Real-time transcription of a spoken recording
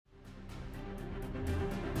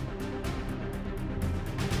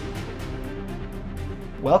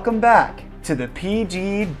Welcome back to the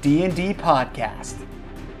PG D&D podcast.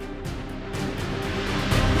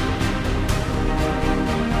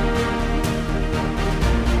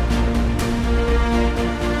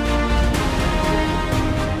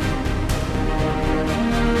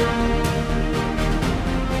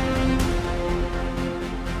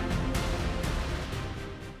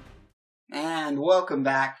 And welcome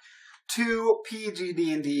back to PG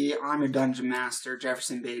D&D. I'm your Dungeon Master,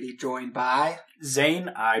 Jefferson Beatty, joined by Zane,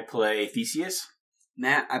 I play Thesseus.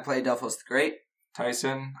 Matt, I play Delphos the Great.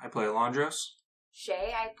 Tyson, I play Alondros.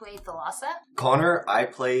 Shay, I play Thalassa. Connor, I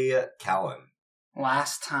play Callan.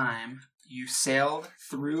 Last time you sailed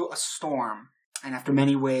through a storm, and after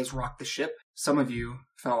many waves rocked the ship, some of you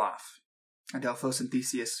fell off. Adelphos and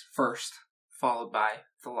Theseus first, followed by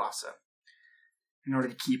Thalassa. In order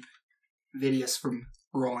to keep Vidius from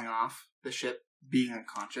rolling off the ship, being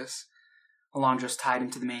unconscious, Alondros tied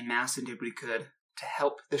him to the main mast and did what he could to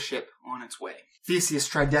help the ship on its way. Theseus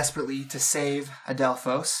tried desperately to save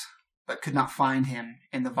Adelphos, but could not find him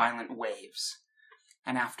in the violent waves.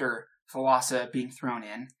 And after Thalassa being thrown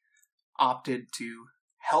in, opted to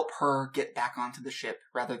help her get back onto the ship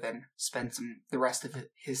rather than spend the rest of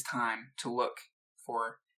his time to look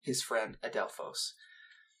for his friend Adelphos.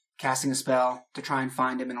 Casting a spell to try and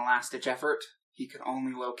find him in a last-ditch effort, he could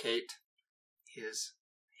only locate his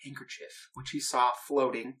handkerchief, which he saw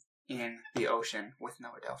floating in the ocean with no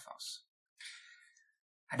Adelphos.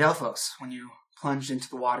 Adelphos, when you plunged into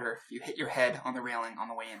the water, you hit your head on the railing on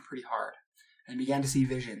the way in pretty hard, and began to see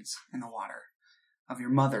visions in the water of your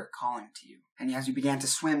mother calling to you. And as you began to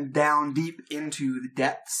swim down deep into the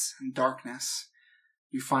depths and darkness,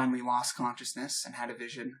 you finally lost consciousness and had a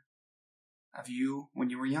vision of you when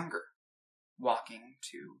you were younger, walking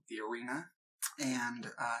to the arena and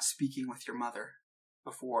speaking with your mother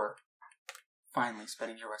before finally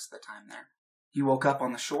spending your rest of the time there. You woke up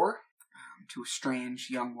on the shore to a strange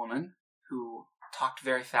young woman who talked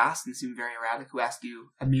very fast and seemed very erratic, who asked you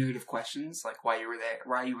a myriad of questions, like why you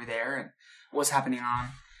were there, and what was happening on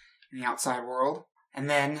in the outside world. And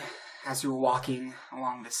then, as you were walking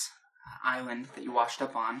along this island that you washed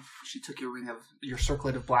up on, she took your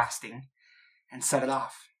circlet of blasting and set it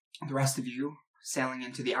off. The rest of you, sailing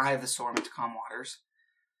into the eye of the storm into calm waters,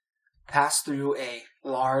 passed through a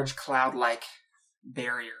large cloud-like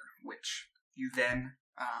barrier, which you then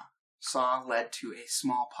saw led to a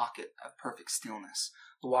small pocket of perfect stillness.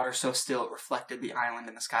 The water so still it reflected the island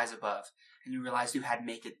and the skies above, and you realized you had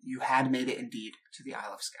made it indeed to the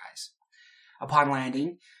Isle of Skies. Upon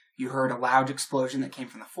landing, you heard a loud explosion that came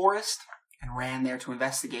from the forest, and ran there to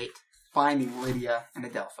investigate, finding Lydia and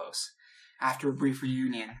Adelphos. After a brief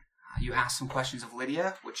reunion, you asked some questions of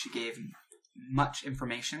Lydia, which she gave much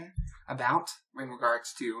information about in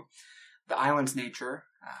regards to the island's nature,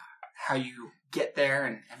 how you get there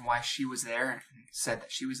and why she was there, and said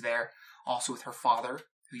that she was there also with her father,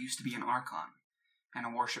 who used to be an Archon and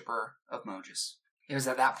a worshipper of Mogus. It was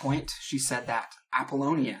at that point she said that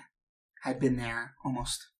Apollonia had been there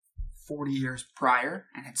almost 40 years prior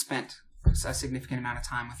and had spent a significant amount of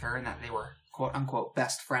time with her, and that they were quote-unquote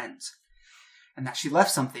best friends. And that she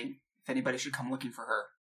left something if anybody should come looking for her.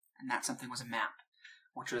 And that something was a map,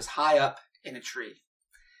 which was high up in a tree,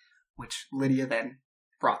 which Lydia then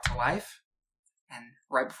brought to life. And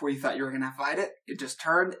right before you thought you were going to fight it, it just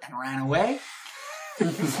turned and ran away.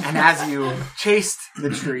 And as you chased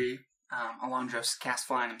the tree, Alondros cast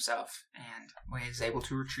flying himself and was able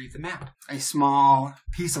to retrieve the map. A small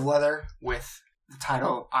piece of leather with the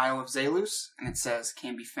title Isle of Zalus, and it says,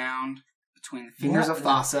 can be found between the fingers of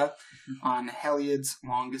Thassa on Heliod's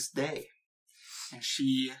longest day. And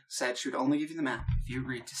she said she would only give you the map if you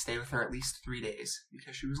agreed to stay with her at least 3 days,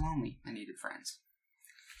 because she was lonely and needed friends.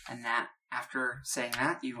 And that, after saying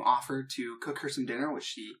that, you offered to cook her some dinner, which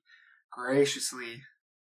she graciously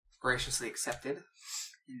accepted.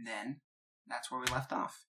 And then, that's where we left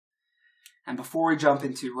off. And before we jump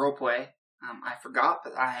into roleplay, I forgot,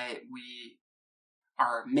 but we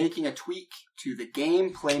are making a tweak to the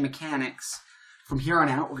gameplay mechanics. From here on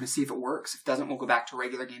out, we're going to see if it works. If it doesn't, we'll go back to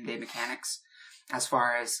regular game day mechanics. As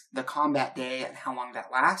far as the combat day and how long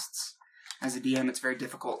that lasts, as a DM, it's very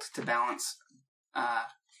difficult to balance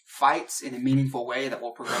fights in a meaningful way that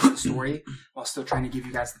will progress the story while still trying to give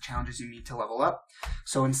you guys the challenges you need to level up.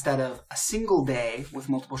 So instead of a single day with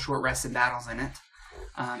multiple short rests and battles in it,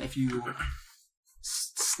 if you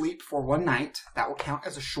sleep for one night, that will count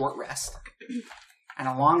as a short rest. And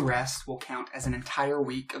a long rest will count as an entire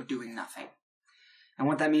week of doing nothing. And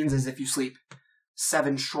what that means is if you sleep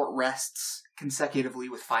 7 short rests consecutively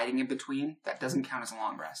with fighting in between, that doesn't count as a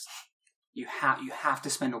long rest. You have to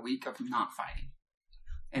spend a week of not fighting.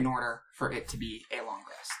 in order for it to be a long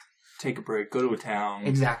rest. Take a break, go to a town.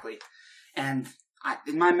 Exactly. And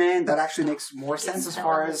in my mind, that actually makes more sense as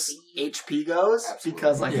far as HP goes. Absolutely.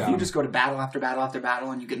 Because if Yeah. you just go to battle after battle after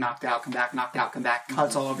battle and you get knocked out, come back, knocked out, come back,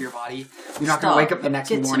 cuts all over your body, you're not going to wake up the next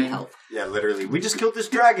Get morning. some help. Yeah, literally. We just killed this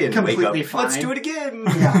dragon. Completely Wake up. fine. Let's do it again.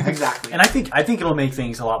 Yeah, exactly. And I think it'll make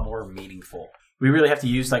things a lot more meaningful. We really have to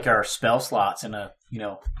use our spell slots in a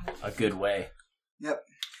good way. Yep.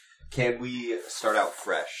 Can we start out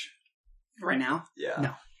fresh? Right now? Yeah.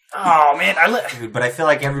 No. Oh man, Dude, but I feel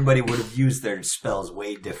like everybody would have used their spells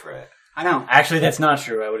way different. I know. actually that's not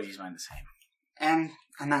true. I would have used mine the same.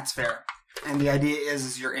 And that's fair. And the idea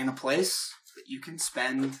is you're in a place that you can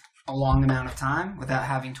spend a long amount of time without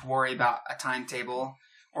having to worry about a timetable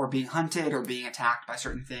or being hunted or being attacked by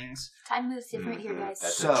certain things. Time moves different here, guys.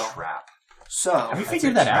 That's So- a trap. So, Have you That's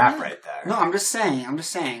figured a that trap out? right there. no, I'm just saying.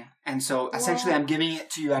 And so essentially I'm giving it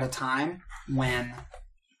to you at a time when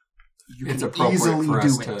you It's can appropriate easily for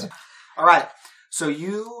us do to... it. All right. So do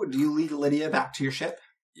you lead Lydia back to your ship?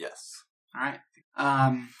 Yes. All right.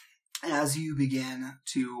 As you begin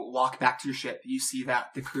to walk back to your ship, you see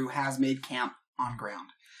that the crew has made camp on ground.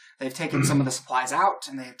 They've taken some of the supplies out,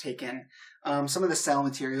 and they have taken some of the cell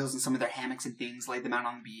materials and some of their hammocks and things, laid them out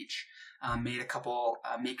on the beach, made a couple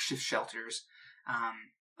makeshift shelters,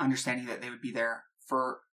 understanding that they would be there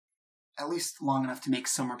for at least long enough to make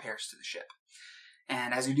some repairs to the ship.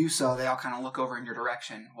 And as you do so, they all kind of look over in your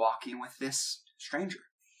direction, walking with this stranger.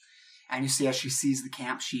 And you see as she sees the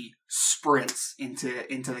camp, she sprints into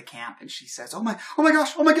the camp and she says, "Oh my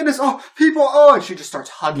gosh, oh my goodness, oh, people, oh," and she just starts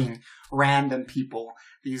hugging random people.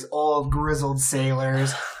 These old grizzled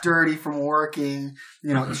sailors, dirty from working.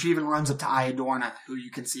 She even runs up to Iadorna, who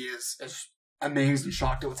you can see is amazed and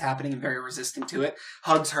shocked at what's happening and very resistant to it.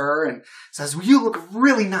 Hugs her and says, "Well, you look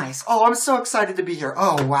really nice. Oh, I'm so excited to be here.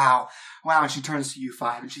 Oh, wow. Wow." And she turns to you,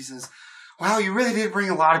 Five, and she says, "Wow, you really did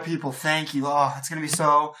bring a lot of people. Thank you. Oh, it's going to be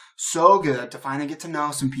so good to finally get to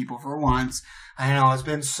know some people for once. I know, it's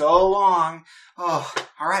been so long. Oh,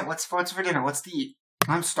 all right, what's for dinner? What's to eat?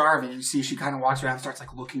 I'm starving." You see she kind of walks around and starts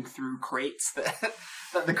looking through crates that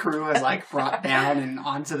the crew has brought down and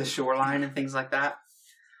onto the shoreline and things like that.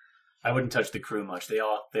 I wouldn't touch the crew much. They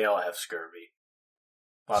all have scurvy.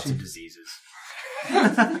 Lots of diseases.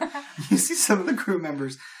 You see some of the crew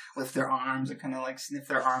members lift their arms and kind of sniff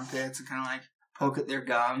their armpits and kind of poke at their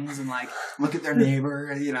gums and look at their neighbor,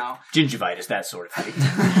 Gingivitis, that sort of thing.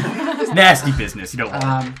 It's nasty business. You don't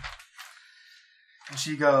want And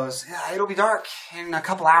she goes, "Yeah, it'll be dark in a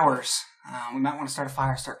couple hours. We might want to start a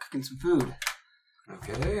fire, start cooking some food."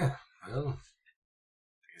 Okay. Well,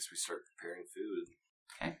 I guess we start preparing food.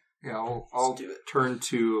 Okay. Yeah, I'll do it. turn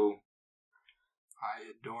to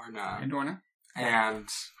Iadorna. Adorna? And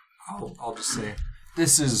I'll just say,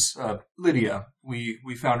 this is Lydia.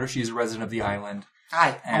 We found her. She's a resident of the island.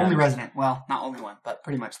 Hi, And- only resident. Well, not only one, but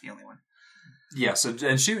pretty much the only one. Yes,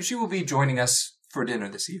 and she will be joining us for dinner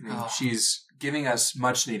this evening. Oh. She's giving us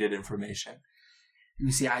much needed information. And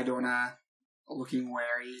you see Iadorna looking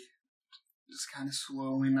wary, just kind of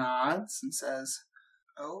slowly nods and says,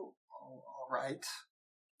 "Oh, all right.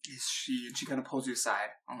 Is she?" And she kind of pulls you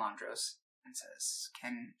aside on Landros and says,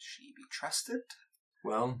 "Can she be trusted?"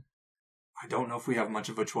 Well, I don't know if we have much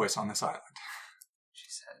of a choice on this island. She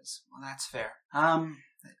says, "Well, that's fair.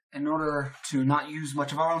 In order to not use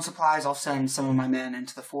much of our own supplies, I'll send some of my men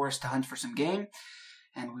into the forest to hunt for some game,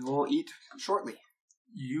 and we will eat shortly."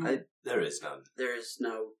 There is none. There is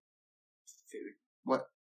no food. What?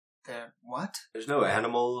 There's no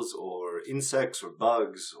animals or insects or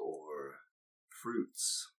bugs or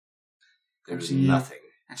fruits. There's She- nothing.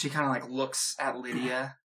 And she kind of looks at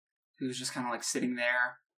Lydia, who's just kind of sitting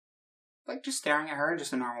there, just staring at her in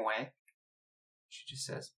just a normal way. She just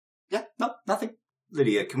says, "Yeah, no, nothing."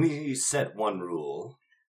 Lydia, can we set one rule?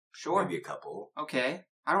 Sure. Maybe a couple. Okay.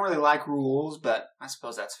 I don't really like rules, but I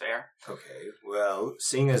suppose that's fair. Okay. Well,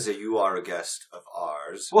 seeing as that you are a guest of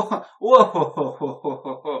ours Whoa.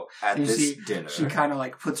 at You this see, dinner, She kind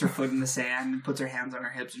of puts her foot in the sand and puts her hands on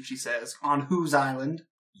her hips and she says, "On whose island?"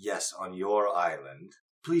 yes, on your island,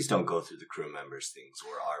 please don't go through the crew members' things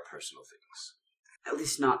or our personal things. At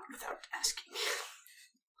least not without asking.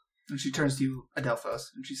 And she turns to you, Adelphos,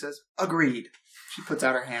 and she says, "Agreed." She puts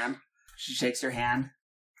out her hand. She shakes your hand.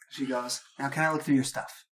 She goes, "Now can I look through your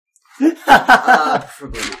stuff?"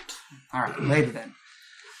 Preferably not. All right, later then.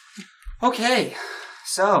 Okay,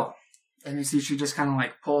 so, and you see she just kind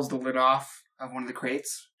of pulls the lid off of one of the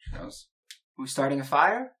crates. She goes, "Are we starting a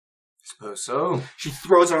fire?" Suppose so. She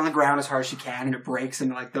throws it on the ground as hard as she can, and it breaks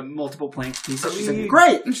into the multiple plank pieces. She's like,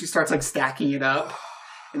 "Great!" And she starts stacking it up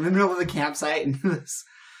in the middle of the campsite. And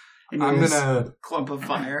And I'm you gonna clump of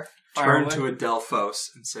fire. turn Firewood. to Adelphos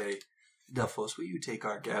and say, Adelphos, will you take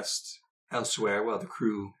our guest elsewhere while the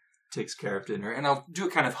crew takes care of dinner? And I'll do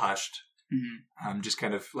it kind of hushed. Just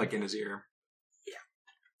kind of like in his ear.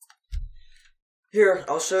 Here,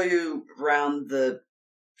 I'll show you around the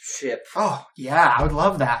ship. Oh, yeah, I would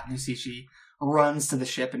love that. And you see she runs to the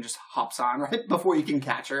ship and just hops on right before you can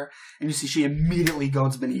catch her. And you see she immediately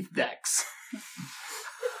goes beneath decks.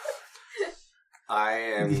 I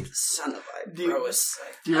am. Son of a Do you- bro.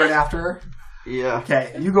 Do you run after her? Yeah.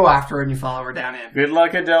 Okay, you go after her and you follow her down in. Good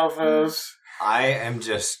luck, Adelphos. I am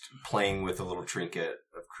just playing with a little trinket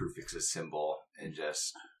of Krufix's symbol and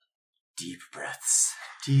just deep breaths.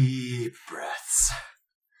 Deep breaths.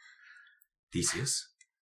 Theseus,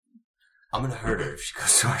 I'm gonna hurt her if she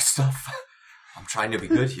goes to our stuff. I'm trying to be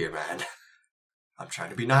good here, man. I'm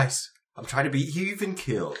trying to be nice. I'm trying to be even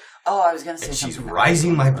killed. Oh, I was gonna say And something. she's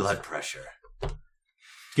rising my blood pressure. It's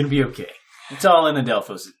gonna be okay. It's all in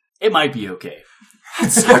Adelphos. It might be okay.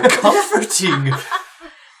 It's not comforting.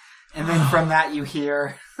 And then from that you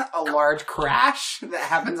hear a large crash that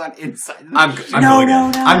happens on inside. I'm going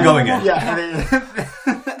in. I'm going in. Yeah,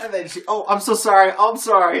 and then she, oh, I'm so sorry. Oh, I'm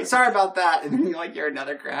sorry. Sorry about that. And then you hear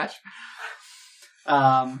another crash.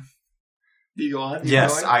 Do you go on?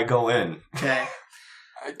 Yes, I go in. Okay.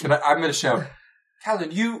 I'm going to shout,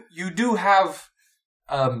 Callan, you do have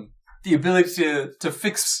the ability to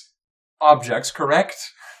fix objects, correct?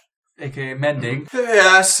 AKA mending.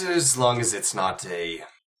 Yes, as long as it's not a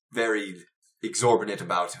very exorbitant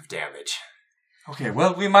amount of damage. Okay,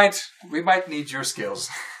 well, we might need your skills.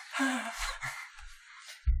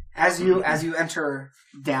 As you enter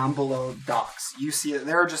down below docks, you see that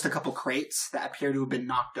there are just a couple crates that appear to have been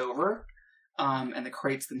knocked over, and the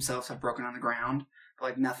crates themselves have broken on the ground.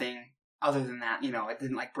 But nothing other than that, it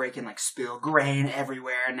didn't break and spill grain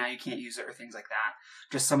everywhere, and now you can't use it or things like that.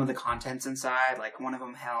 Just some of the contents inside, one of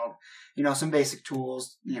them held, some basic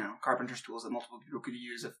tools, carpenter's tools that multiple people could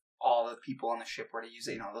use if all the people on the ship were to use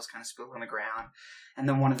it, those kind of spilled on the ground. And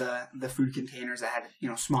then one of the food containers that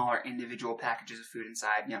had, smaller individual packages of food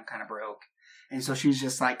inside, kind of broke. And so she's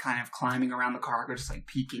just kind of climbing around the cargo, just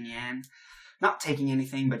peeking in, not taking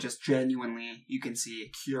anything, but just genuinely, you can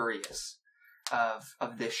see curious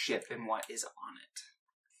of this ship and what is on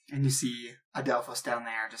it. And you see Adelphos down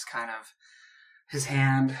there, just kind of his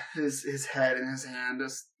hand, his head in his hand,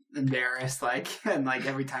 just embarrassed, and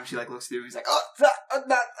every time she looks through, he's oh,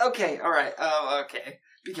 that, okay, all right, oh, okay,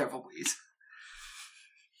 be careful, please.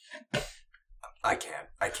 I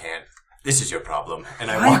can't. This is your problem. And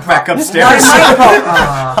I walk back upstairs.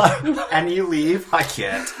 And you leave. I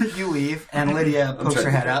can't. You leave, and Lydia pokes her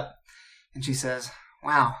head up, and she says,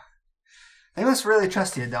 wow, they must really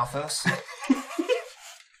trust you, Adelphos.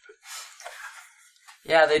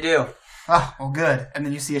 Yeah, they do. Oh, well, good. And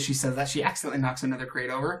then you see as she says that, she accidentally knocks another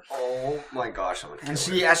crate over. Oh my gosh, I'm gonna kill And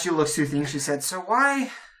her. as she looks through things, she said, So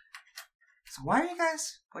why are you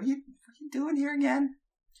guys, what are you doing here again?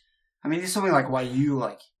 I mean, you told me, why you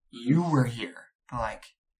were here. But,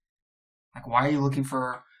 why are you looking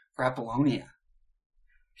for Apollonia?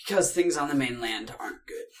 Because things on the mainland aren't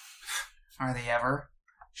good. Are they ever?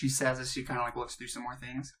 She says as she kind of looks through some more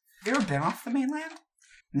things. Have you ever been off the mainland?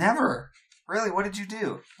 Never. Really, what did you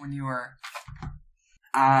do when you were...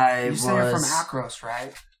 You said you're from Akros,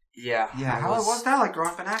 right? Yeah. Yeah, how was that like growing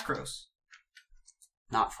up in Akros?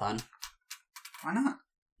 Not fun. Why not?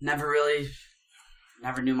 Never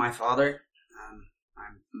knew my father. My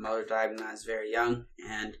mother died when I was very young,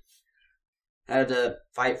 and I had to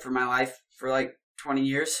fight for my life for 20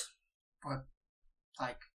 years. What?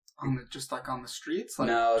 On the streets?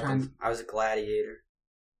 No, I was a gladiator.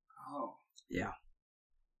 Oh. Yeah.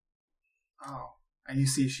 Oh. And you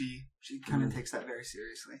see she kind of takes that very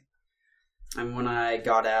seriously. And when I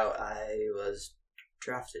got out, I was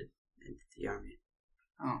drafted into the army.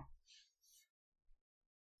 Oh.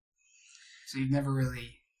 So you've never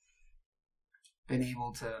really been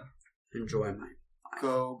able to Enjoy my life.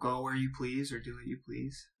 go where you please or do what you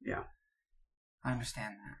please? Yeah. I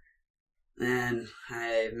understand that. And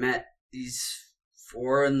I met these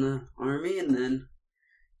 4 in the army, and then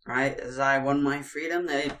right as I won my freedom,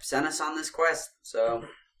 they sent us on this quest. So,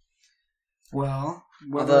 Well,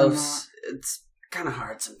 although it's kind of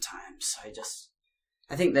hard sometimes,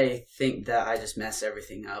 I think they think that I just mess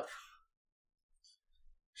everything up.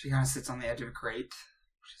 She kind of sits on the edge of a crate.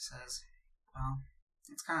 She says, well,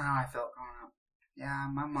 that's kind of how I felt growing up. Yeah,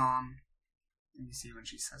 my mom. And you see when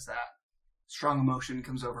she says that, strong emotion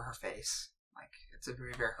comes over her face. It's a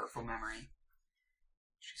very, very hurtful memory.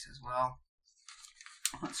 She says, well,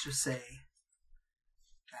 let's just say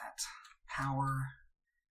that power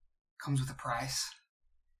comes with a price.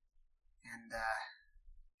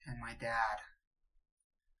 and my dad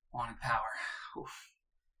wanted power. Oof.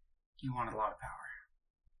 He wanted a lot of power.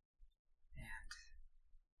 And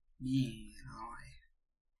me, I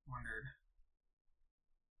wondered,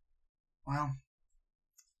 well,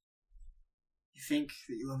 you think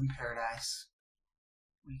that you live in paradise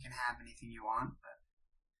where you can have anything you want, but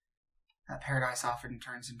that paradise often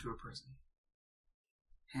turns into a prison.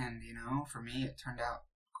 And, for me, it turned out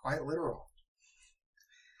quite literal.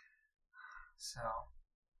 So,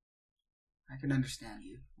 I can understand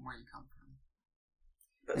you and where you come from.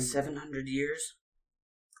 About 700 years?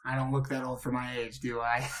 I don't look that old for my age, do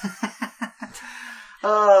I?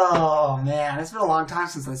 Oh, man. It's been a long time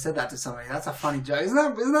since I said that to somebody. That's a funny joke. Isn't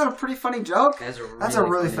that a pretty funny joke? That's a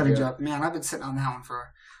really funny joke. Man, I've been sitting on that one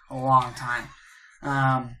for a long time.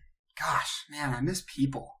 Gosh, man, I miss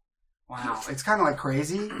people. Wow. It's kind of like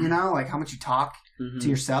crazy, like how much you talk to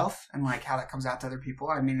yourself and like how that comes out to other people.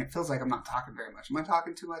 I mean, it feels like I'm not talking very much. Am I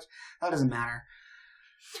talking too much? That doesn't matter.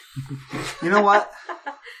 You know what,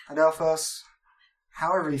 Adelphos?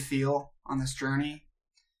 However you feel on this journey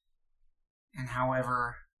and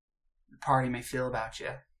however the party may feel about you,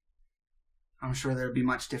 I'm sure there would be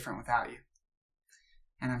much different without you.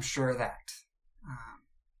 And I'm sure that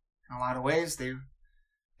in a lot of ways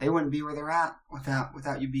they wouldn't be where they're at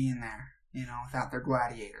without you being there, without their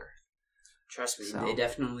gladiator. Trust me, they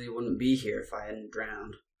definitely wouldn't be here if I hadn't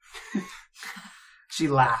drowned. She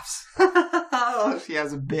laughs. She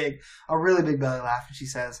has a really big belly laugh, and she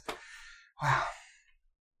says, wow,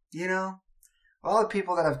 all the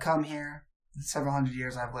people that have come here, several hundred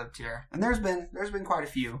years I've lived here, and there's been quite a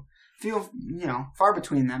few, far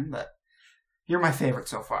between them, but you're my favorite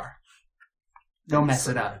so far. Don't mess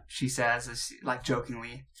it up, she says, like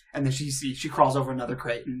jokingly. And then she crawls over another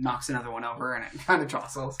crate and knocks another one over, and it kind of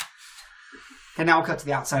jostles. And now we'll cut to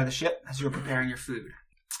the outside of the ship as you're preparing your food.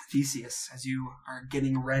 Theseus, as you are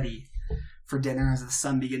getting ready for dinner as the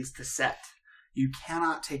sun begins to set, you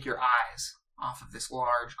cannot take your eyes off of this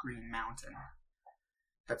large green mountain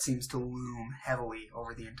that seems to loom heavily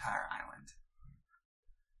over the entire island.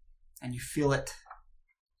 And you feel it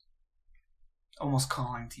almost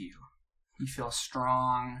calling to you. You feel a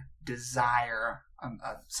strong desire,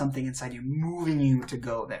 something inside you moving you to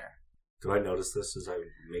go there. Do I notice this as I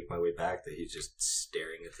make my way back, that he's just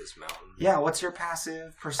staring at this mountain? Yeah, what's your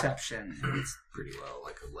passive perception? It's pretty low,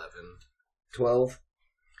 like 11. 12.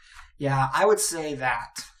 Yeah, I would say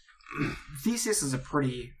that Theseus is a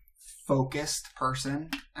pretty focused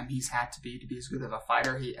person, and he's had to be as good of a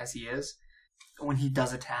fighter as he is. When he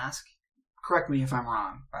does a task, correct me if I'm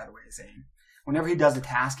wrong, by the way, Zane. Whenever he does a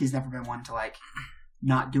task, he's never been one to,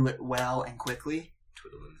 not do it well and quickly.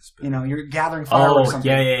 Twiddling the spoon. You're gathering firewood or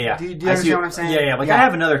something. Yeah. Do you understand what I'm saying? Yeah. I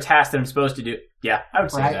have another task that I'm supposed to do. Yeah, I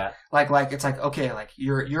would say that. It's like, okay,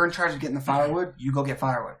 you're in charge of getting the firewood, you go get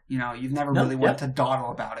firewood. You've never really went to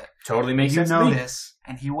dawdle about it. Totally makes sense You to me. notice,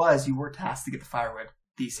 and you were tasked to get the firewood,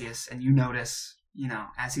 Theseus, and you notice,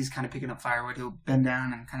 as he's kind of picking up firewood, he'll bend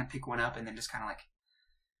down and kind of pick one up and then just kind of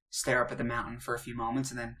stare up at the mountain for a few moments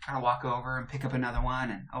and then kind of walk over and pick up another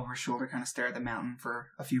one and over his shoulder kind of stare at the mountain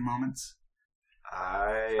for a few moments.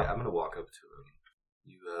 I'm going to walk up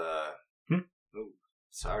to him. Oh,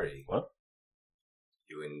 sorry. What?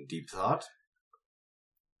 You in deep thought?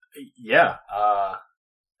 Yeah.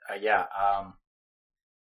 Yeah.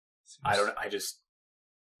 I don't know. I was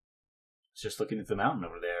just looking at the mountain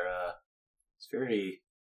over there. It's very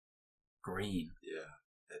green.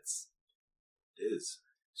 Yeah, it is.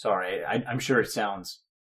 Sorry, I'm sure it sounds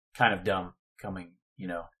kind of dumb coming,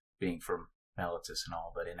 being from Melitus and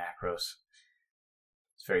all, but in Akros,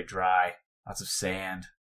 it's very dry, lots of sand,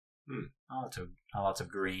 lots of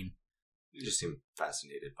green. You just seem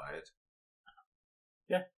fascinated by it.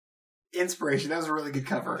 Yeah. Inspiration. That was a really good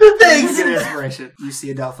cover. Thanks! Good inspiration. You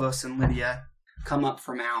see Adelphos and Lydia come up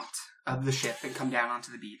from out of the ship and come down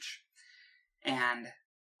onto the beach. And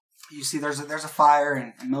you see there's a fire,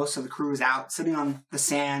 and most of the crew is out, sitting on the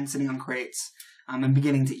sand, sitting on crates, and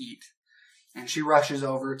beginning to eat. And she rushes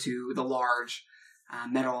over to the large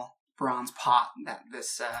metal bronze pot that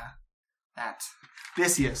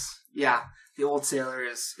Thesseus, the old sailor,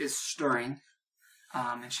 is stirring.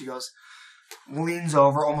 And she leans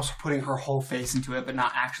over, almost putting her whole face into it, but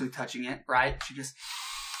not actually touching it, right? She just,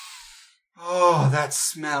 oh, that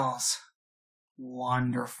smells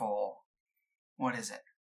wonderful. What is it?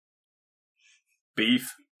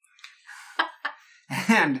 Beef.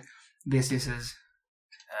 And Thesseus says,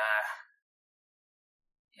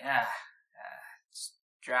 just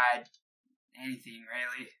dried anything,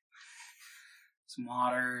 really. Some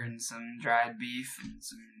water and some dried beef and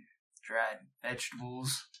some dried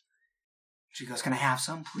vegetables. She goes, "Can I have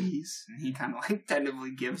some, please?" And he kind of like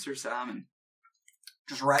tentatively gives her some, and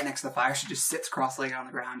just right next to the fire, she just sits cross-legged on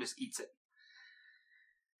the ground, just eats it.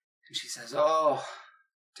 And she says, "Oh,"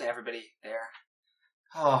 to everybody there,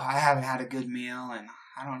 "Oh, I haven't had a good meal in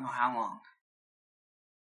I don't know how long.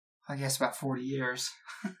 I guess about 40 years.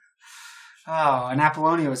 Oh, and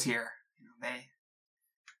Apollonia was here. They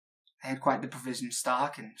had quite the provision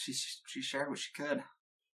stock, and she shared what she could.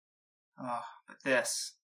 Oh, but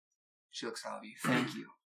this," she looks at all of you, "thank you.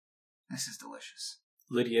 This is delicious."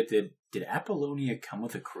 Lydia, did Apollonia come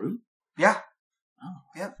with a crew? Yeah. Oh.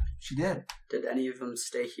 Yep, she did. Did any of them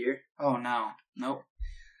stay here? Oh, no. Nope.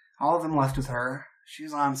 All of them left with her. She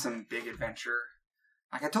was on some big adventure.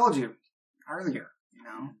 Like I told you earlier,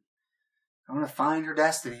 I want to find her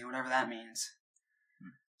destiny, whatever that means.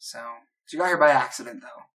 So, she got here by accident,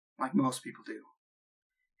 though, like most people do.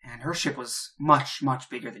 And her ship was much, much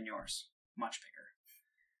bigger than yours. Much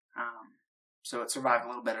bigger. So it survived a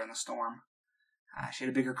little better in the storm. She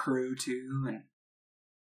had a bigger crew, too, and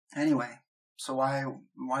anyway, so why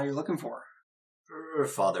are you looking for her? Her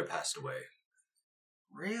father passed away.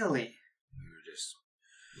 Really? We were just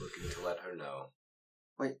looking to let her know.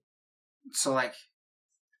 Wait, so, like,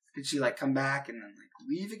 did she, like, come back and then, like,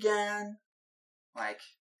 leave again? Like,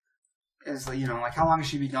 like, how long has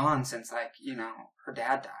she been gone since, like, her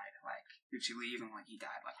dad died? Like, did she leave and, like, he died,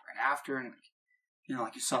 like, right after? And, like,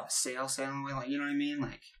 like, you saw the sail sailing away? Like, you know what I mean?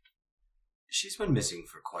 Like, she's been missing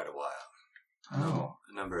for quite a while. Oh.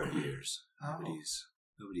 A number of years. Oh.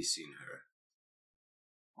 Nobody's seen her.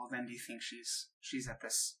 Well, then do you think she's at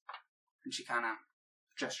this, and she kind of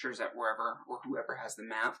gestures at wherever, or whoever has the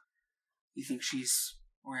map. You think she's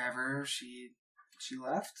wherever she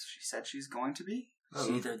left? She said she's going to be? She's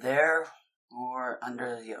either there or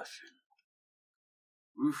under the ocean.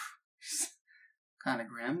 Oof. Kind of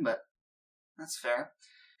grim, but that's fair.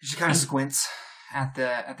 She kind of squints at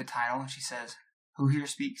the title, and she says, "Who here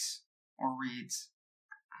speaks or reads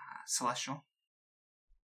Celestial?"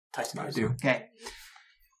 Tyson, I do. Okay.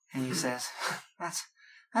 And he says,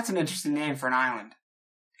 that's an interesting name for an island.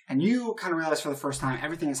 And you kind of realize for the first time,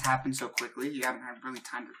 everything has happened so quickly, you haven't had really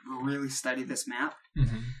time to really study this map,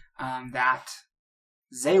 that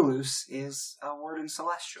Zelus is a word in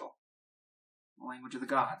Celestial, the language of the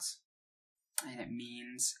gods. And it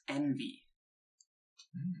means envy.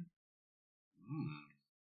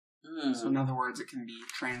 So in other words, it can be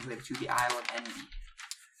translated to the Isle of Envy.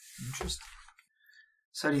 Interesting.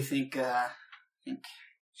 So do you think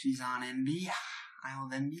she's on Envy? Isle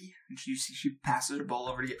of Envy? And she passes her bowl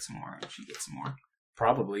over to get some more, and she gets some more.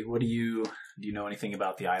 Probably. Do you know anything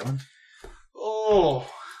about the island? Oh!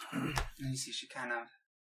 And you see she kind of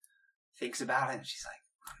thinks about it, and she's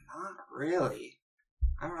like, "Not really.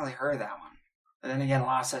 I haven't really heard that one." But then again, a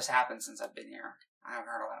lot of stuff's happened since I've been here. I haven't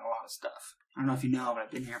heard a lot of stuff. I don't know if you know, but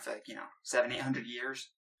I've been here for 700-800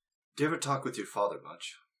 years. Do you ever talk with your father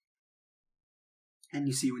much? And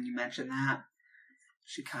you see when you mention that,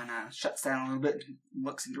 she kind of shuts down a little bit and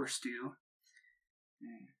looks into her stew.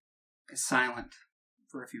 And is silent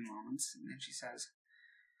for a few moments. And then she says,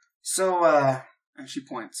 "So, and she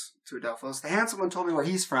points to Adelphos, the handsome one told me where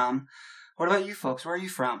he's from. What about you folks? Where are you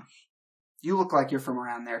from? You look like you're from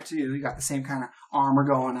around there, too. You got the same kind of armor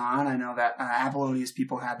going on. I know that Apollonia's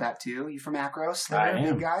people had that, too. You from Acros? I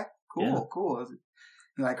am. Big guy? Cool, Yeah. cool.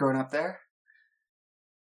 You like growing up there?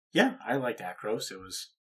 Yeah, I liked Acros. It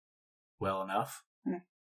was well enough.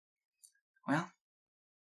 Well,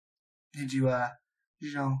 did you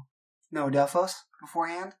know Adelphos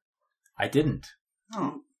beforehand? I didn't.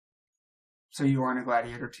 Oh. So you weren't a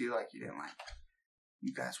gladiator, too? Like, you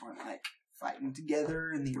guys weren't, like, fighting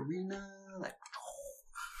together in the arena? Like,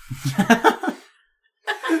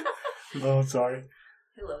 Oh, sorry.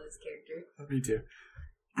 I love this character. Me too.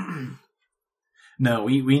 No,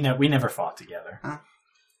 we never fought together. huh?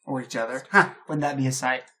 Or each other. Huh, wouldn't that be a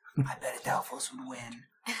sight? I bet Adelphos would win.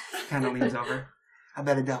 Kind of leans over. I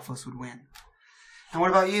bet Adelphos would win. And what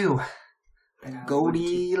about you?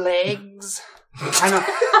 Goatee legs? I know.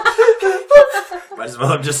 Might as well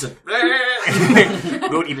have just said,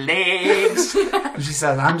 goatee legs. She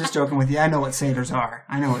says, "I'm just joking with you. I know what satyrs are.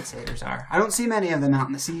 I don't see many of them out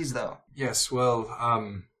in the seas, though." Yes, well,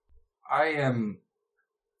 I am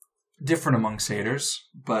different among satyrs,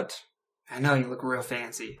 but I know you look real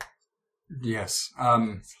fancy. yes,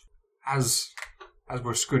 as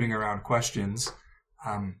we're scooting around questions,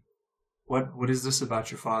 what is this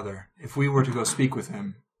about your father? If we were to go speak with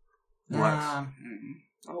him, what?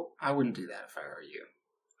 I wouldn't do that if I were you.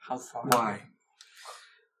 How far? Why?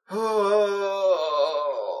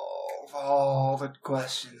 Oh, of all the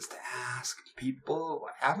questions to ask people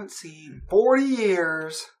I haven't seen in 40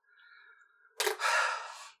 years,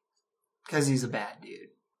 Because he's a bad dude.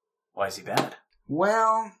 Why is he bad?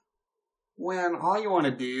 Well, when all you want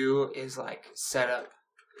to do is, like, set up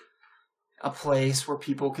a place where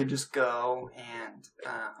people could just go and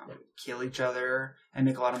kill each other and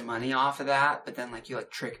make a lot of money off of that, but then, like, you,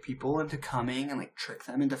 like, trick people into coming and, like, trick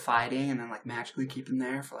them into fighting and then, like, magically keep them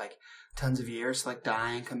there for, like, tons of years to, like,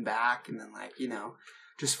 die and come back and then, like, you know,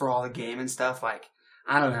 just for all the game and stuff, like,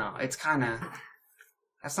 I don't know. It's kind of...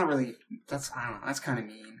 That's not really... I don't know. That's kind of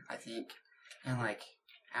mean, I think. And, like,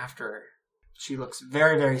 after... She looks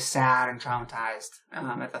very, very sad and traumatized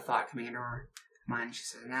at the thought coming into her mind. She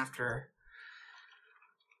said, and after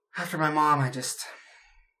my mom,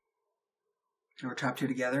 we're trapped here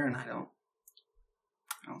together, and I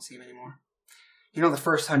don't see him anymore. You know, the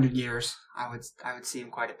first 100 years, I would see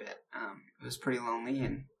him quite a bit. It was pretty lonely,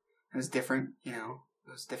 and it was different. You know,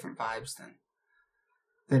 it was different vibes than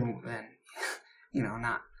you know,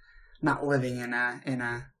 not living in a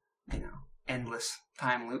you know, endless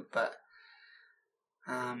time loop. But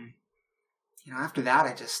you know, after that,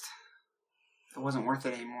 it wasn't worth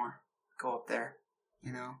it anymore. Go up there,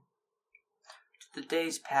 you know. The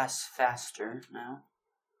days pass faster now.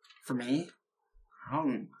 For me, I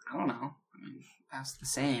don't know. I mean, that's the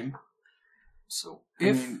same. So,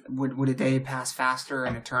 would a day pass faster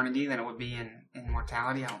in eternity than it would be in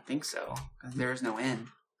mortality? I don't think so. Because there is no end,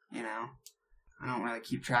 you know. I don't really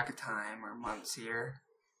keep track of time or months here,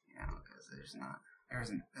 you know, because there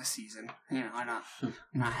isn't a season. You know, I'm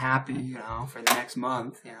not happy, you know, for the next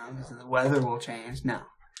month, you know, because the weather will change. No,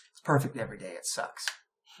 it's perfect every day. It sucks.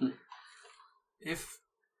 If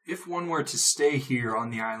one were to stay here on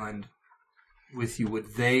the island with you,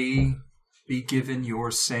 would they be given your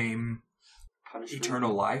same Punishment.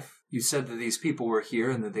 eternal life? You said that these people were here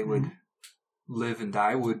and that they would live and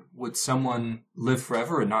die. Would someone live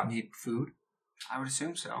forever and not need food? I would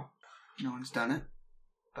assume so. No one's done it.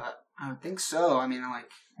 But I would think so. I mean, like,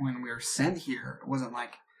 when we were sent here, it wasn't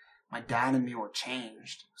like my dad and me were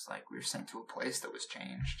changed. It was like we were sent to a place that was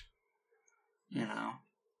changed. You know?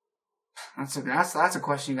 That's a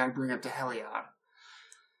question you gotta bring up to Heliod.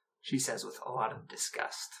 She says with a lot of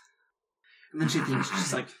disgust. And then she thinks,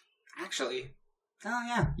 she's like, actually, oh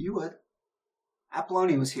yeah, you would.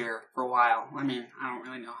 Apolloni was here for a while. I mean, I don't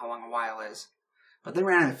really know how long a while is. But they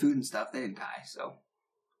ran out of food and stuff. They didn't die, so...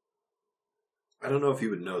 I don't know if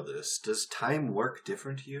you would know this. Does time work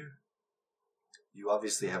different here? You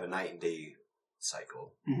obviously have a night and day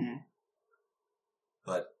cycle. Mm-hmm.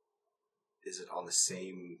 But is it on the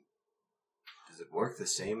same... Does it work the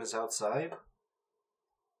same as outside?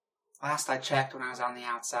 Last I checked when I was on the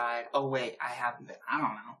outside... Oh, wait, I haven't been. I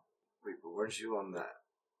don't know. Wait, but weren't you on the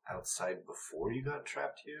outside before you got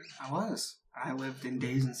trapped here? I was. I lived in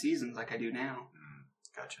days and seasons like I do now.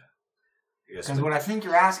 Gotcha. Because what I think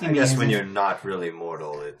you're asking me is... I guess when you're not really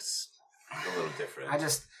mortal, it's a little different. I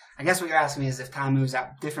guess what you're asking me is if time moves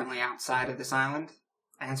out differently outside of this island.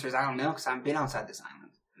 The answer is I don't know, because I haven't been outside this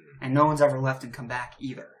island. And no one's ever left and come back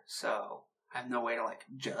either. So I have no way to, like,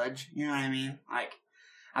 judge. You know what I mean? Like,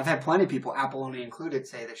 I've had plenty of people, Apolloni included,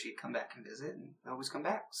 say that she'd come back and visit, and they always come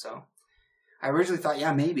back. So I originally thought,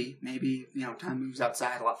 yeah, maybe, you know, time moves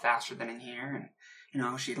outside a lot faster than in here, and, you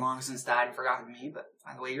know, she'd long since died and forgotten me, but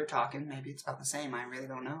by the way you're talking, maybe it's about the same. I really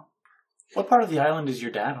don't know. What part of the island is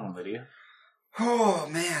your dad on, Lydia? Oh,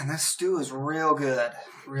 man, this stew is real good.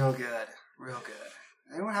 Real good. Real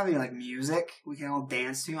good. Anyone have any, like, music we can all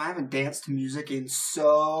dance to? I haven't danced to music in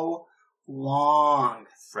so long.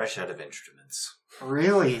 Fresh out of instruments.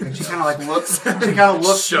 Really? And she kind of, like,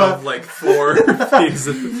 looks... Shove, like, 4 things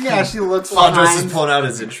of... Yeah, she looks Andres behind. is pulling out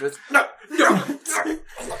his instruments. No!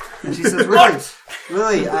 And she says,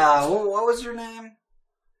 really, what was your name?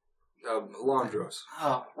 Landros.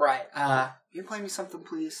 Oh, right. You play me something,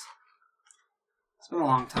 please? It's been a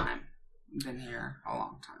long time. I've been here a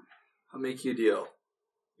long time. I'll make you a deal.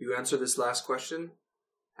 You answer this last question,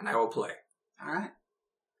 and I will play. All right.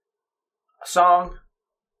 A song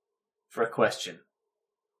for a question.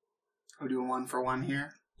 Are we doing 1 for 1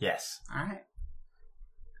 here? Yes. All right.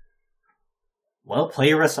 Well,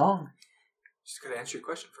 play her a song. Just gotta answer your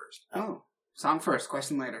question first. Oh, song first,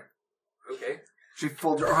 question later. Okay. She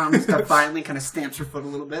folds her arms defiantly, kind of stamps her foot a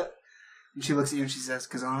little bit. And she looks at you and she says,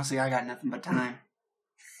 because honestly, I got nothing but time.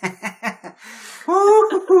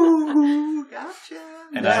 Woo-hoo-hoo, gotcha.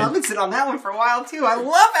 And Yeah, I've been sitting on that one for a while, too. I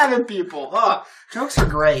love having people. Oh, jokes are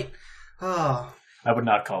great. Oh. I would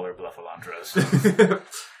not call her Bluff Alondros.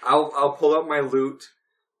 I'll pull up my lute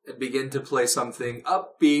and begin to play something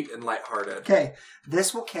upbeat and lighthearted. Okay,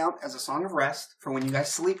 this will count as a song of rest for when you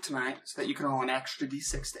guys sleep tonight, so that you can roll an extra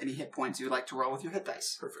d6 to any hit points you would like to roll with your hit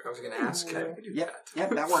dice. Perfect. I was going to ask. Can I do that? Yep,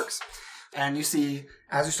 that works. And you see,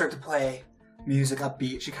 as you start to play music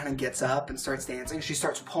upbeat, she kind of gets up and starts dancing. She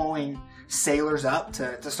starts pulling sailors up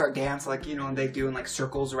to start dance, like, you know, and they do in like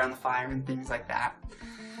circles around the fire and things like that.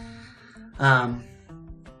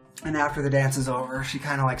 And after the dance is over, she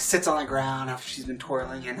kind of like sits on the ground after she's been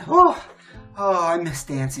twirling and, I miss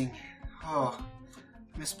dancing. Oh,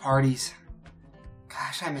 I miss parties.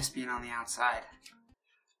 Gosh, I miss being on the outside.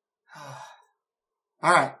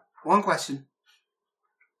 All right, one question.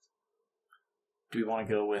 Do we want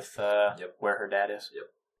to go with where her dad is? Yep.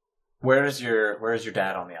 Where is your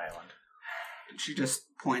dad on the island? She just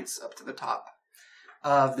points up to the top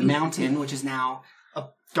of the mountain, which is now a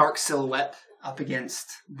dark silhouette up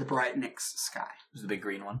against the bright Nyx sky. Is the big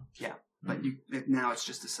green one? Yeah, but now it's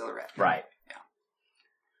just a silhouette. Right.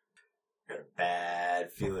 Got a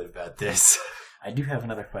bad feeling about this. I do have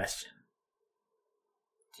another question.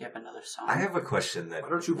 Do you have another song? I have a question that Why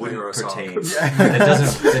don't you play her a wouldn't song? pertain.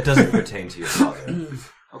 that doesn't pertain to your father.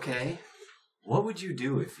 Okay, What would you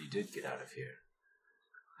do if you did get out of here?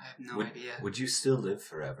 I have no idea. Would you still live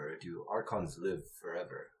forever? Do Archons live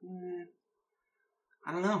forever?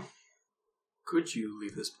 I don't know. Could you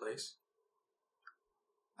leave this place?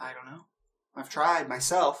 I don't know. I've tried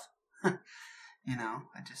myself. You know,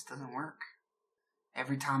 it just doesn't work.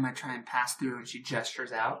 Every time I try and pass through, and she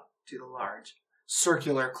gestures out to the large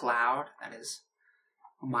circular cloud that is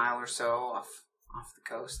a mile or so off the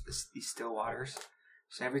coast, these still waters.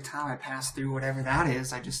 So every time I pass through whatever that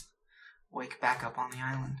is, I just wake back up on the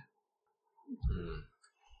island.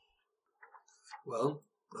 Well,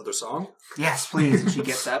 another song? Yes, please. And she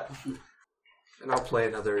gets up. And I'll play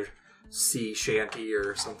another sea shanty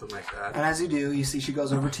or something like that. And as you do, you see she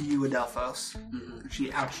goes over to you, Adelphos. She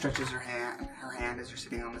outstretches her hand as you're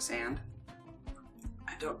sitting on the sand.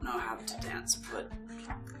 I don't know how to dance, but...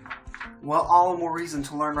 Well, all the more reason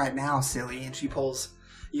to learn right now, silly. And she pulls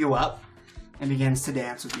you up and begins to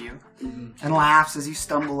dance with you. And laughs as you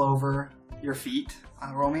stumble over your feet.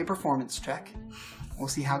 Roll me a performance check. We'll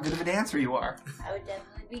see how good of a dancer you are. I would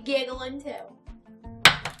definitely be giggling too.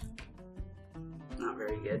 Not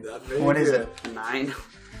very good. Not very What is good. it?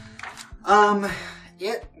 9.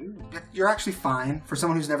 You're actually fine. For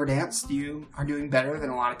someone who's never danced, you are doing better than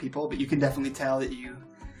a lot of people, but you can definitely tell that you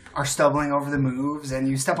are stumbling over the moves, and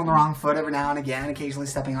you step on the wrong foot every now and again, occasionally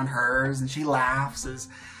stepping on hers, and she laughs as,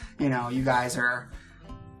 you know, you guys are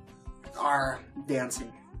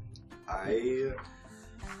dancing.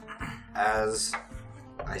 As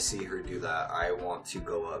I see her do that, I want to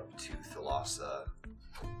go up to Thalassa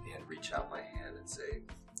and reach out my hand and say,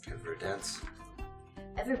 give her a dance.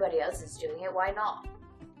 Everybody else is doing it, why not?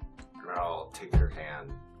 And I'll take her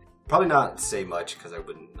hand. Probably not say much because I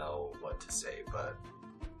wouldn't know what to say, but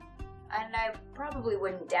And I probably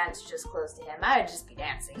wouldn't dance just close to him. I'd just be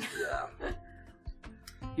dancing. yeah.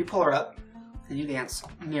 You pull her up, and you dance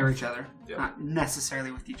near each other, Yep. not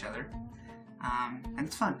necessarily with each other. And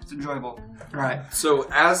it's fun. It's enjoyable. All right. So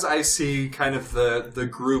as I see kind of the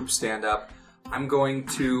group stand up, I'm going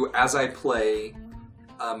to, as I play,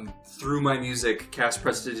 through my music, cast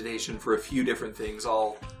prestidigitation for a few different things.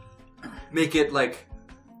 I'll make it like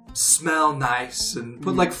smell nice and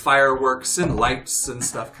put like fireworks and lights and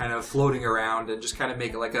stuff kind of floating around and just kind of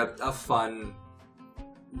make it like a fun,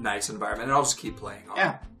 nice environment. And I'll just keep playing on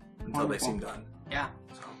Yeah. until they Wonderful. seem done. Yeah.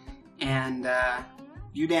 So. And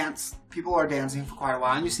you dance. People are dancing for quite a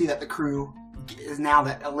while, and you see that the crew is, now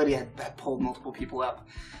that Lydia had pulled multiple people up,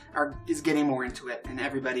 is getting more into it, and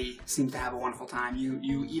everybody seems to have a wonderful time.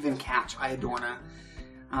 You even catch Iadorna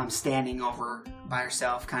standing over by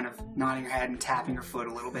herself, kind of nodding her head and tapping her foot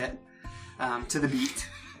a little bit to the beat.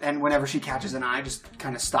 And whenever she catches an eye, just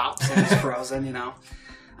kind of stops and is frozen, you know.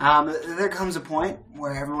 There comes a point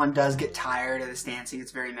where everyone does get tired of this dancing.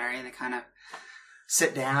 It's very merry, and they kind of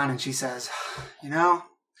sit down, and she says, you know,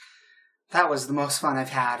 that was the most fun I've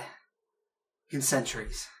had in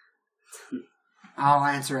centuries. I'll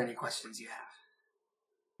answer any questions you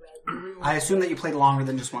have. I assume that you played longer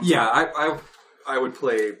than just one Yeah, song. I would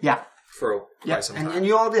play Yeah. for Yeah, quite some time. and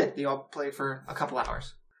you all did. You all played for a couple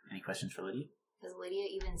hours. Any questions for Lydia? Has Lydia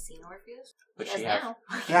even seen Orpheus? But She she has have.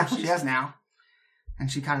 now. Yeah, she has now. And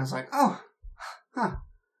she kind of was like, oh, huh,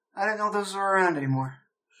 I didn't know those were around anymore.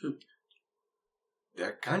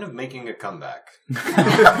 They're kind of making a comeback. You know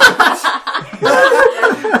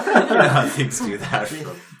Yeah. how things do that.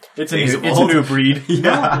 From It's days of a old. new breed.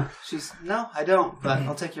 Yeah. No, I don't, but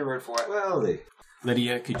I'll take your word for it. Well,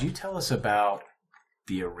 Lydia, could you tell us about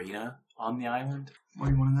the arena on the island? What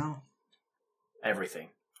do you want to know? Everything.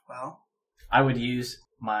 Well, I would use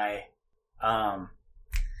my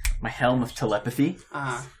my helm of telepathy,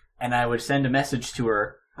 and I would send a message to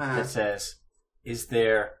her that says, "Is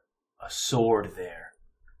there a sword there.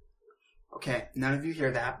 Okay, none of you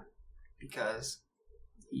hear that because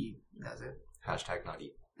he does it. Hashtag not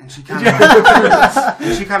eat. And she kind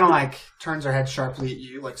of like turns her head sharply at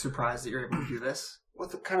you, like surprised that you're able to do this,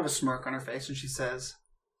 with kind of a smirk on her face, and she says,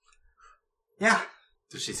 "Yeah,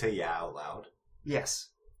 Does she say yeah out loud? yes."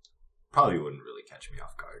 Probably wouldn't really catch me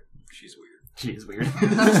off guard. She's weird. She is weird.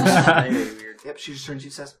 Very weird. Yep, she just turns to you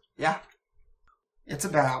and says, "Yeah." It's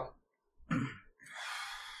about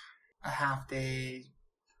a half day,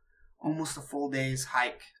 almost a full day's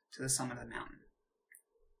hike to the summit of the mountain.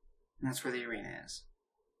 And that's where the arena is.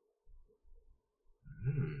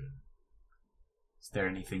 Is there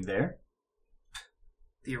anything there?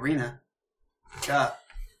 The arena? Duh.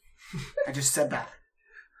 I just said that.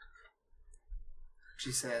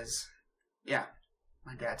 She says, "Yeah,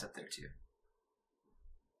 my dad's up there too."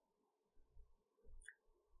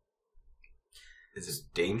 Is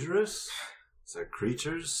it dangerous? Is there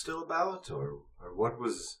creatures still about? Or what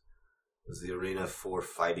was the arena for,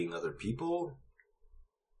 fighting other people?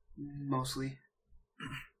 Mostly.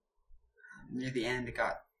 Near the end, it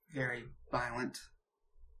got very violent.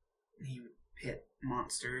 He would pit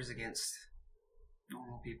monsters against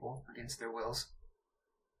normal people, against their wills.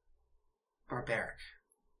 Barbaric.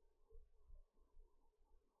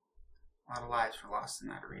 A lot of lives were lost in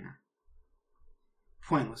that arena.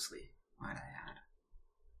 Pointlessly, might I add.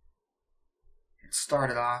 It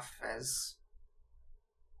started off as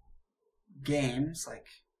games, like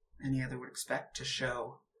any other would expect, to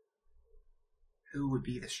show who would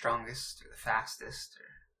be the strongest or the fastest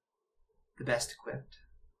or the best equipped.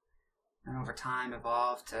 And over time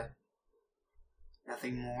evolved to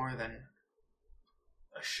nothing more than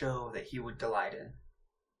a show that he would delight in.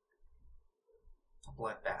 A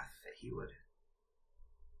bloodbath that he would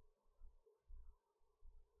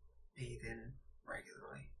bathe in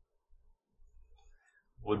regularly.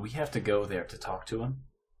 Would we have to go there to talk to him?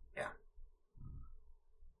 Yeah.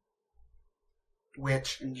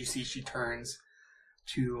 Which, and you see she turns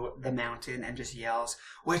to the mountain and just yells,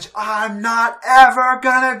 "Which I'm not ever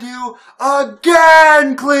gonna do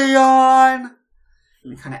again, Cleon!"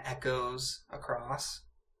 And it kind of echoes across.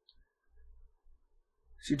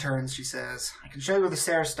 She turns, she says, "I can show you where the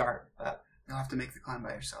stairs start, but you'll have to make the climb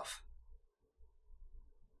by yourself."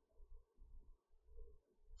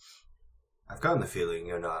 I've gotten the feeling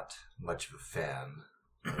you're not much of a fan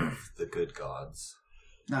of the good gods.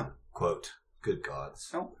 No. Quote, good gods.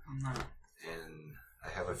 Nope, I'm not. And I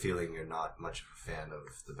have a feeling you're not much of a fan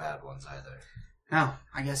of the bad ones either. No,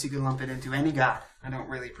 I guess you could lump it into any god I don't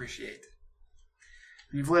really appreciate.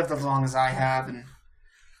 You've lived as long as I have and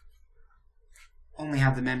only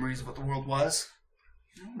have the memories of what the world was.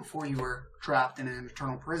 Before you were trapped in an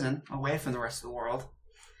eternal prison, away from the rest of the world,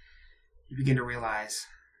 you begin to realize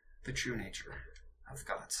the true nature of the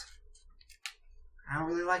gods. I don't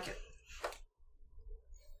really like it.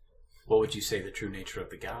 What would you say the true nature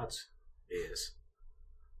of the gods is?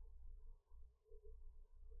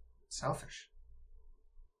 Selfish.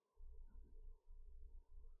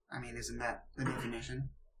 I mean, isn't that the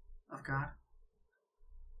definition of God?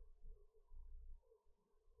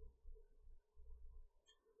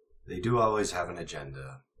 They do always have an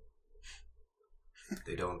agenda.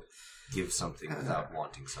 They don't give something without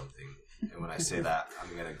wanting something. And when I say that,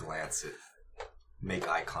 I'm going to glance at, make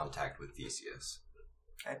eye contact with Theseus.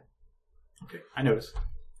 Okay, I noticed.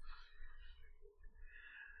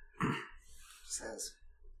 Says,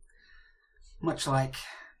 much like,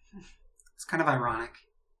 it's kind of ironic,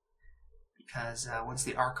 because once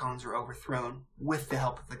the Archons were overthrown, with the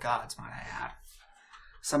help of the gods, might I add,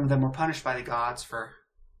 some of them were punished by the gods for,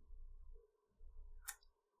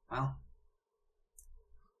 well,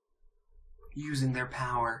 using their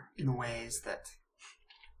power in ways that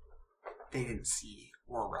they didn't see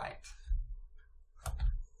were right.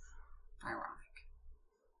 Ironic.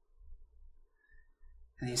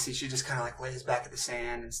 And you see she just kind of like lays back at the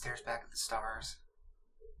sand and stares back at the stars.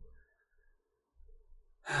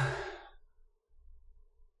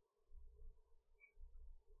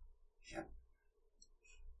 Yep.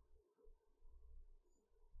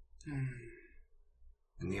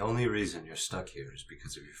 And the only reason you're stuck here is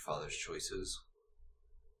because of your father's choices.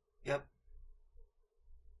 Yep.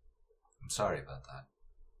 I'm sorry about that.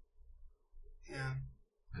 Yeah.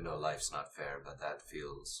 I know life's not fair, but that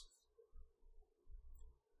feels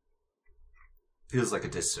like a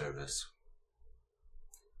disservice.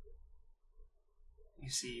 You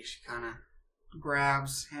see she kind of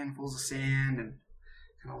grabs handfuls of sand and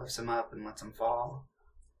kind of lifts them up and lets them fall.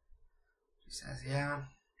 She says, yeah.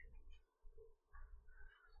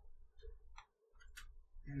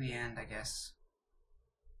 In the end, I guess,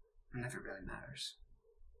 it never really matters.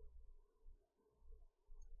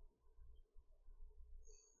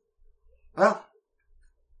 Well,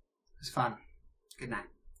 it was fun. Good night.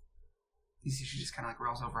 You see, she just kind of like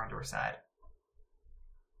rolls over onto her side.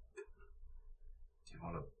 Do you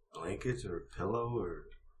want a blanket or a pillow or?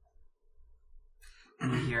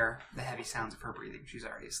 And you hear the heavy sounds of her breathing. She's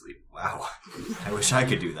already asleep. Wow, I wish I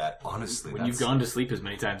could do that. Honestly, When you've gone to sleep as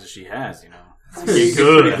many times as she has, pretty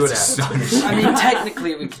good. good at it. I mean,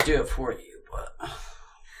 technically, we could do it for you, but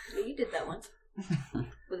Yeah, you did that once.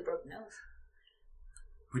 With a broken nose.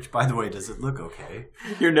 Which, by the way, does it look okay?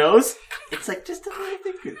 Your nose? It's like just a little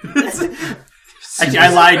bit. Actually, I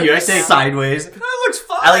lied to you. I say Sideways. That looks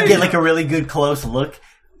fine. I like get like a really good close look,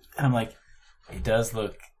 and I'm like, it does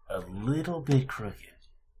look a little bit crooked.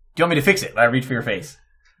 Do you want me to fix it? I reach for your face.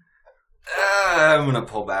 I'm gonna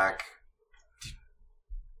pull back.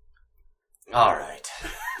 All right.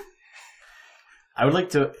 I would like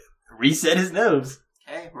to reset his nose.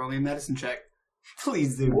 Okay, roll me a medicine check.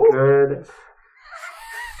 Please do good.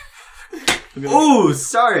 Ooh,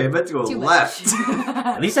 sorry, I meant to go Too left. much.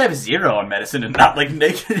 At least I have 0 on medicine and not like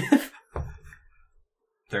negative.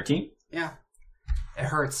 13? Yeah. It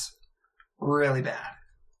hurts really bad.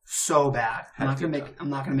 So bad. I'm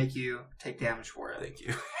not gonna make you take damage for it. Thank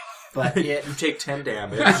you. But it You take 10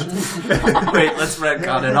 damage. Wait, let's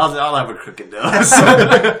retcon it. I'll have a crooked nose.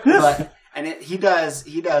 he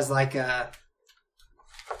does like a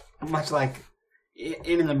much like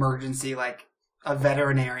in an emergency, like a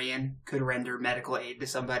veterinarian could render medical aid to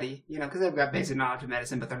somebody, because they've got basic knowledge of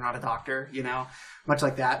medicine, but they're not a doctor, much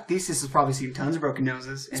like that. Theseus has probably seen tons of broken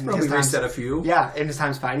noses. He's probably reset a few. Yeah, in his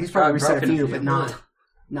times fighting, he's probably reset a broken few, a few, but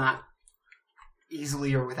not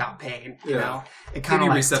easily or without pain. Yeah. It kind Can of you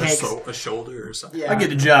like reset takes. a shoulder or something? Yeah, I get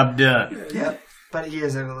the job done. yeah, but he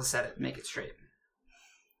is able to set it, make it straight.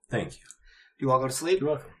 Thank you. Do you all go to sleep? You're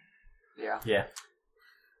welcome. yeah. Yeah.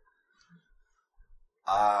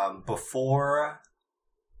 Before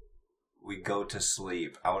we go to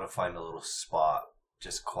sleep, I want to find a little spot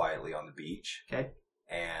just quietly on the beach. Okay.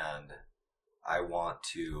 And I want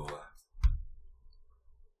to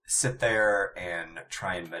sit there and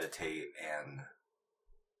try and meditate and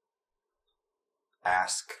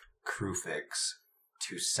ask Krufix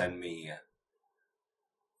to send me...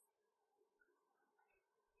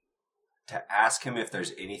 to ask him if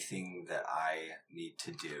there's anything that I need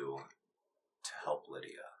to do to help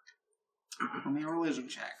Lydia. Roll me a religion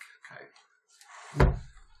check. Okay.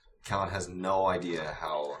 Callan has no idea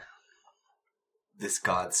how this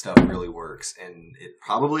god stuff really works, and it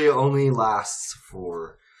probably only lasts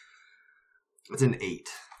for... It's an 8.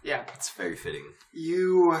 Yeah. It's very fitting.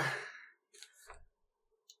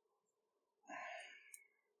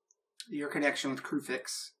 Your connection with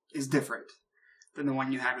Krufix is different than the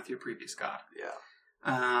one you had with your previous god.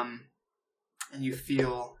 Yeah. And you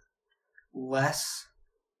feel less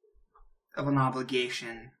of an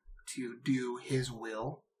obligation to do his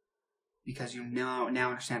will, because you now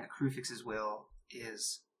understand that Krufix's will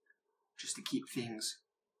is just to keep things,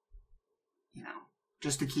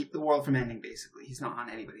 just to keep the world from ending, basically. He's not on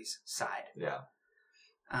anybody's side. Yeah.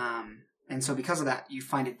 And so because of that, you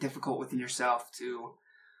find it difficult within yourself to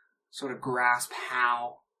sort of grasp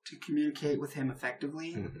how to communicate with him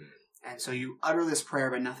effectively. Mm-hmm. And so you utter this prayer,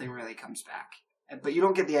 but nothing really comes back. But you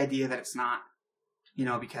don't get the idea that it's not,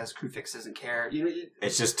 because Krufix doesn't care.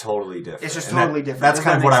 It's just totally different. It's just And totally different. That's Does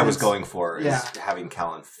kind that of what make I was sense? going for, is Yeah. having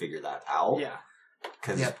Callan figure that out. Yeah.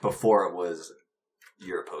 Because before it was,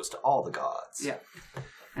 you're opposed to all the gods. Yeah.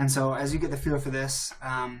 And so as you get the feel for this,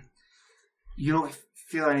 you don't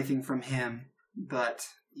feel anything from him, but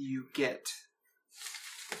you get...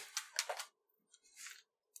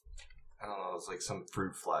 I don't know, it was like some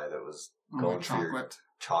fruit fly that was going for your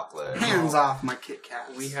chocolate. Hands off my Kit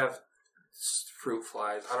Kat. We have fruit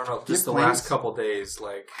flies. I don't know, just the plants? last couple days,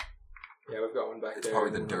 we've got one back It's there.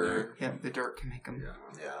 probably the and dirt. Yeah, the dirt can make them. Yeah.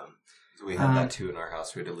 Yeah. So we had that too in our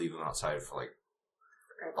house. We had to leave them outside for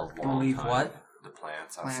a long Leave time. what? The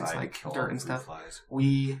plants Plants, outside like to kill dirt all the and fruit stuff. flies.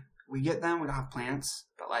 We get them. We don't have plants,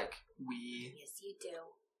 but we Yes, you do.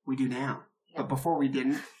 we do now. Yeah. But before we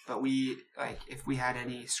didn't. But we if we had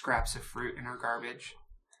any scraps of fruit in our garbage,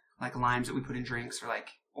 like limes that we put in drinks, or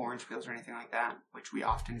orange peels or anything like that, which we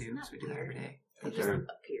often do because we do that every day. They just They're,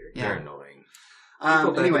 appeared. they're annoying. People back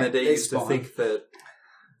in the Anyway, day they used to spawn. think that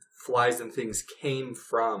flies and things came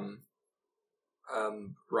from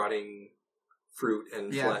rotting fruit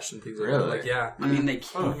and Yeah. flesh and things like Really? that. Yeah. I mean, they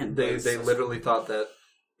can. They but they it's- literally thought that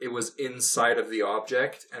it was inside of the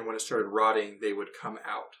object, and when it started rotting, they would come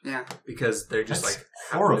out yeah, because they're just That's happened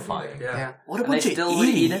to be horrifying. there. Yeah. yeah. What a And they bunch of still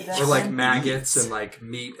eat idiots. it. Or like maggots and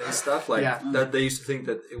meat and stuff Yeah. that they used to think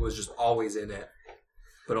that it was just always in it,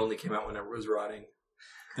 but only came out when it was rotting.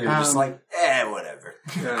 They're just like, whatever.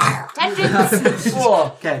 Yeah. Tangents.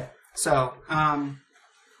 Okay, so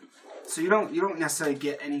you don't necessarily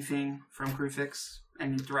get anything from Crewfix,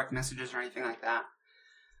 any direct messages or anything like that.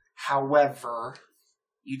 However,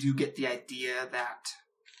 you do get the idea that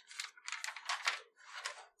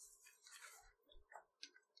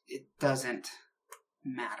it doesn't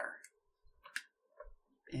matter.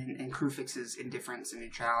 In Crewfix's indifference and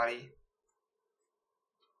neutrality,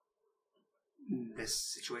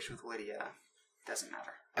 this situation with Lydia doesn't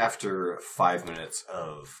matter. After 5 minutes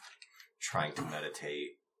of trying to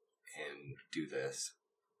meditate and do this,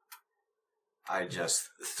 I just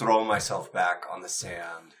throw myself back on the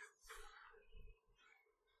sand,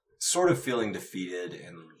 sort of feeling defeated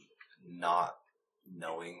and not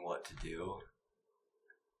knowing what to do.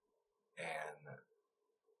 And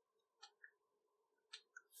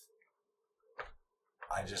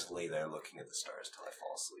I just lay there looking at the stars till I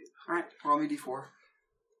fall asleep. Alright, roll me d4.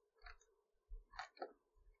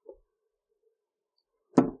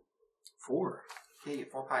 4. Okay, you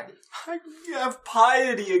get 4 piety. I have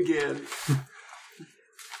piety again.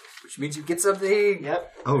 Which means you get something.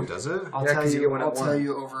 Yep. Oh, does it? I'll Yeah, tell 'cause you you. get one at I'll tell one.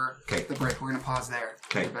 you over Okay. the break. We're gonna pause there.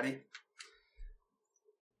 Okay. Everybody.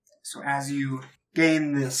 So as you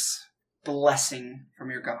gain this blessing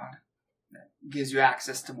from your god that gives you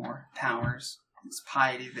access to more powers, this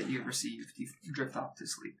piety that you've received, you drift off to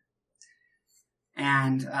sleep.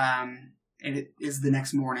 And it is the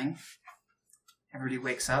next morning. Everybody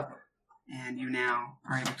wakes up, and you now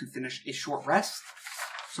are able to finish a short rest.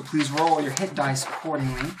 So please roll your hit dice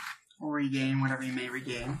accordingly, or regain whatever you may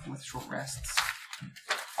regain with short rests.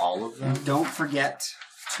 All of them? And don't forget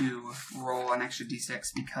to roll an extra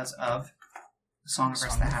d6 because of the Song of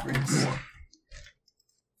Rest that happens.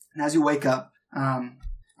 And as you wake up,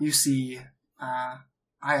 you see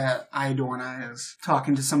Iadorna is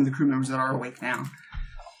talking to some of the crew members that are awake now.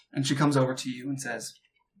 And she comes over to you and says,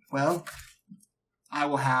 well, I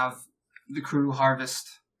will have the crew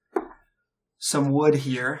harvest some wood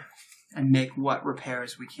here and make what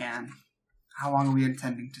repairs we can. How long are we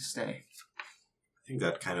intending to stay? I think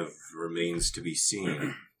that kind of remains to be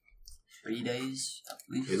seen. 3 days, at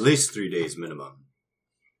least. At least 3 days minimum.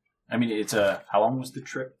 I mean, it's how long was the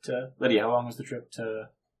trip to... Lydia, how long was the trip to...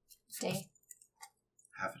 Stay.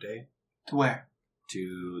 Half a day? To where?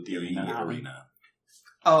 To the Arena. arena.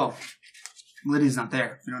 Oh, Lydia's not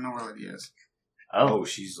there. We don't know where Lydia is. Oh,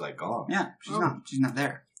 she's like gone. Yeah, she's not. She's not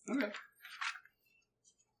there. Okay.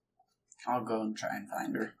 I'll go and try and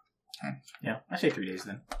find her. Yeah, I say 3 days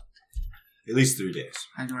then. At least 3 days.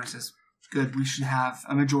 Iadorna says, good, we should have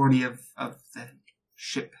a majority of the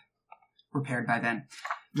ship repaired by then.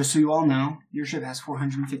 Just so you all know, your ship has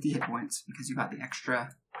 450 hit points because you got the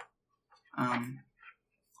extra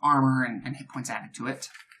armor and hit points added to it.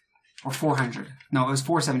 Or 400. No, it was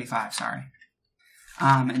 475, sorry.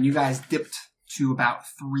 And you guys dipped to about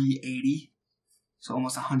 380. So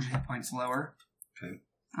almost 100 hit points lower. Okay.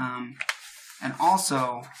 And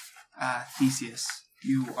also, Thesseus,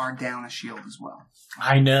 you are down a shield as well.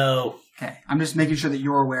 I know. Okay, I'm just making sure that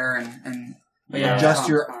you're aware and Yeah. adjust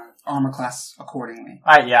your armor class accordingly.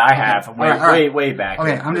 I Okay. have. All right. Way back.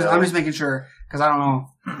 Okay, I'm just making sure because I don't know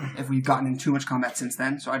if we've gotten in too much combat since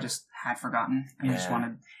then, so I just had forgotten. I just Yeah.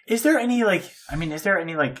 wanted. Is there any,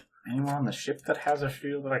 anyone on the ship that has a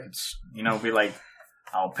shield that I could, be like,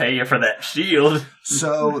 I'll pay you for that shield?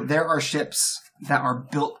 So there are ships that are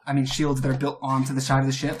built. I mean, shields that are built onto the side of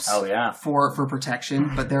the ships. Oh, yeah. For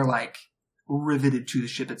protection, but they're like riveted to the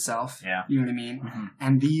ship itself. Yeah. You know what I mean? Mm-hmm.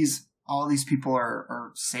 And all these people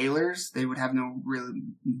are sailors. They would have no real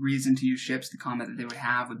reason to use ships. The combat that they would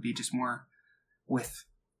have would be just more with,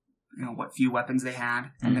 what few weapons they had.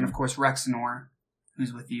 Mm-hmm. And then, of course, Rexenor,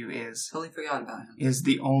 who's with you, Totally forgot about him. is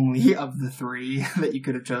the only of the three that you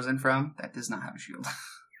could have chosen from that does not have a shield.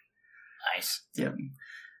 Nice. Yep.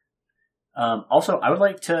 Also, I would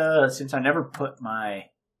like to, since I never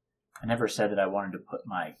said that I wanted to put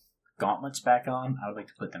my gauntlets back on, I would like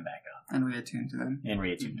to put them back on. And reattune to them. And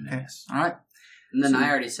reattune to them, Okay. yes. All right. And then I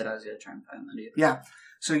already said I was going to try and find Lydia. Yeah.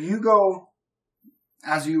 So you go,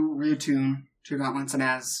 as you reattune to your gauntlets, and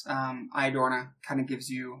as Iadorna kind of gives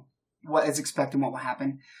you what is expected and what will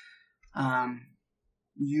happen,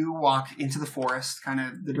 you walk into the forest, kind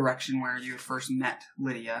of the direction where you had first met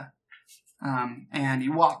Lydia. And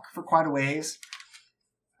you walk for quite a ways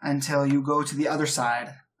until you go to the other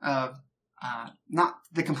side of, not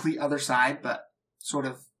the complete other side, but sort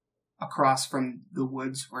of across from the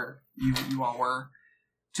woods where you all were,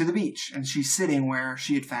 to the beach. And she's sitting where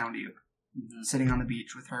she had found you, sitting on the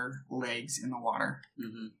beach with her legs in the water.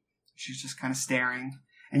 Mm-hmm. She's just kind of staring.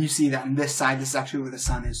 And you see that on this side, this is actually where the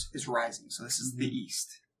sun is rising. So this is the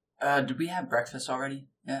east. Did we have breakfast already?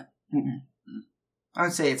 Yeah. I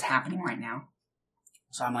would say it's happening right now.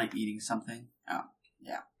 So I'm like eating something. Oh,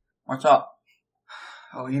 yeah. What's up?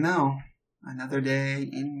 Oh, another day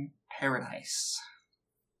in paradise.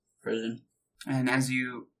 Prison. And as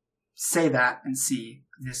you say that and see,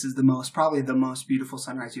 this is probably the most beautiful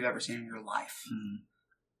sunrise you've ever seen in your life.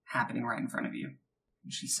 Happening right in front of you.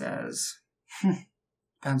 And she says,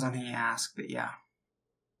 depends on who you ask, but yeah.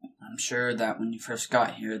 I'm sure that when you first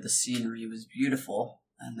got here, the scenery was beautiful.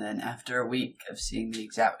 And then after a week of seeing the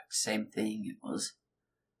exact same thing, it was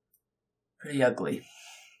pretty ugly.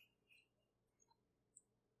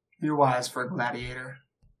 You're wise for a gladiator.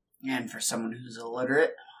 And for someone who's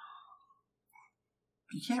illiterate.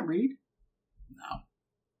 You can't read? No.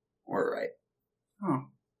 We're right. Oh.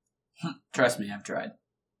 Trust me, I've tried.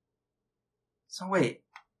 So wait,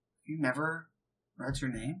 you never read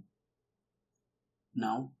your name?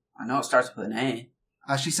 No. I know it starts with an A.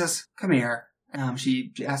 She says, come here.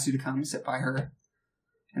 She asks you to come sit by her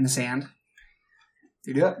in the sand.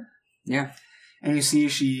 You do it? Yeah. And you see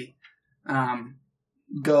she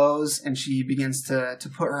goes and she begins to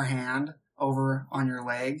put her hand over on your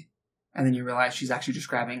leg. And then you realize she's actually just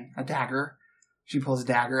grabbing a dagger. She pulls a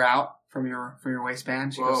dagger out from your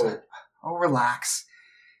waistband. She goes, oh, relax.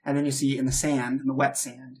 And then you see in the sand, in the wet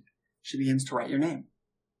sand, she begins to write your name.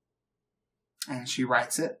 And she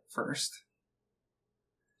writes it first.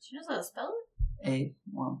 She knows how to spell it?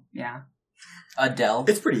 Yeah. Adele.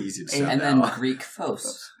 It's pretty easy to say. And then Greek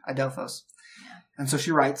Phos. Adelphos. Yeah. And so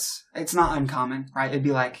she writes, it's not uncommon, right? It'd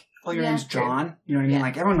be like, oh, your name's true. John. You know what I mean? Yeah.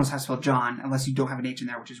 Like, everyone knows how to spell John, unless you don't have an H in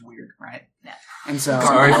there, which is weird, right? Yeah. And so...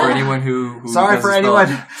 Sorry for anyone who sorry for doesn't spell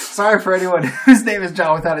anyone. Sorry for anyone whose name is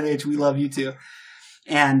John without an H. We love you too.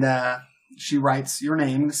 And she writes your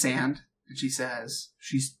name in the sand, and she says,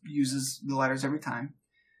 she uses the letters every time.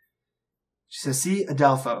 She says, see,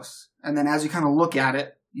 Adelphos. And then as you kind of look at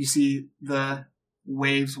it, you see the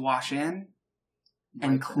waves wash in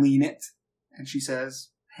and clean it. And she says,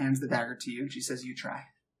 hands the dagger to you, and she says, you try.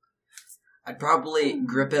 I'd probably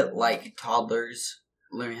grip it like toddlers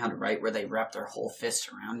learning how to write, where they wrap their whole fist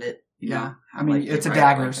around it. You know? I mean, Like, it's they a write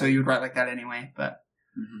dagger, like so that. you would write like that anyway. But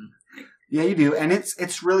Mm-hmm. yeah, you do, and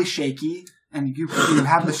it's really shaky, and you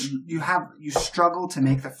have this you struggle to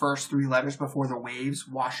make the first three letters before the waves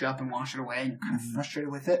wash up and wash it away, and you're kind of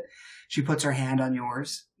frustrated with it. She puts her hand on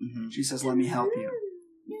yours. She says, "Let me help you,"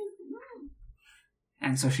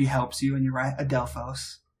 and so she helps you, and you write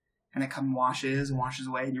Adelphos, and it comes and washes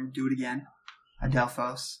away, and you do it again,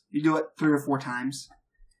 Adelphos. You do it 3 or 4 times,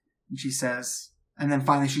 and she says. And then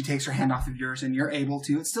finally she takes her hand off of yours, and you're able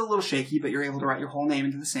to, it's still a little shaky, but you're able to write your whole name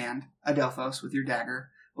into the sand, Adelphos, with your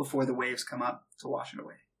dagger, before the waves come up to wash it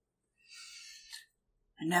away.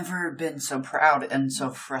 I've never been so proud and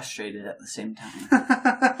so frustrated at the same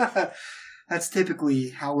time. That's typically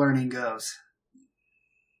how learning goes.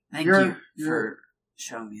 Thank you for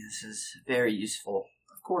showing me. This is very useful.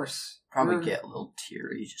 Of course. Probably get a little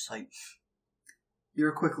teary, just like...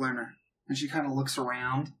 You're a quick learner. And she kind of looks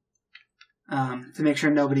around to make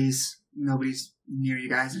sure nobody's near you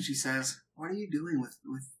guys, and she says, what are you doing with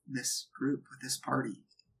this group, with this party?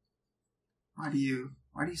 Why do you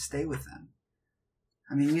stay with them?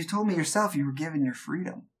 I mean, you told me yourself you were given your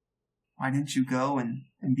freedom. Why didn't you go and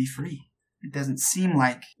be free? It doesn't seem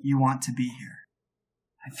like you want to be here.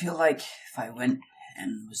 I feel like if I went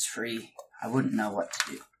and was free, I wouldn't know what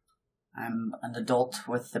to do. I'm an adult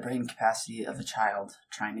with the brain capacity of a child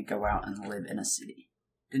trying to go out and live in a city.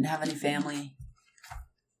 Didn't have any family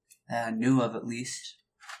that I knew of, at least.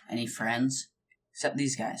 Any friends, except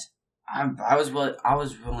these guys. I was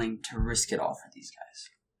willing to risk it all for these guys.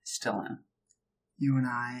 I still am. You and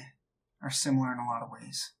I are similar in a lot of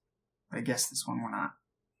ways, but I guess this one we're not.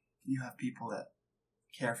 You have people that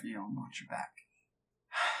care for you and watch your back.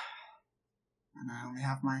 And I only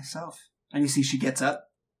have myself. And you see she gets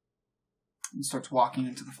up and starts walking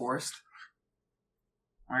into the forest.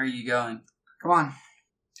 Where are you going? Come on,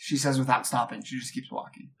 she says without stopping. She just keeps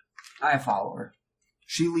walking. I follow her.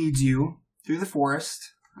 She leads you through the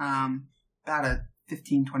forest, about a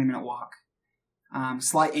 15, 20-minute walk.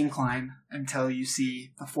 Slight incline until you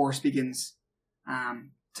see the forest begins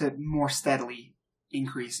to more steadily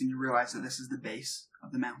increase, and you realize that this is the base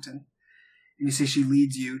of the mountain. And you see she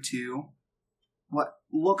leads you to what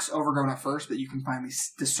looks overgrown at first, but you can finally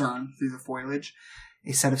discern through the foliage,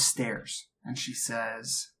 a set of stairs. And she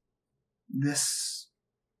says, this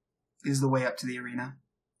is the way up to the arena.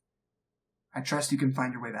 I trust you can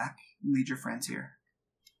find your way back and lead your friends here.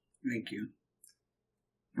 Thank you.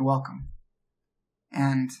 You're welcome.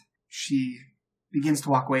 And she begins to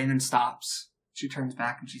walk away and then stops. She turns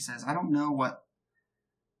back and she says, I don't know what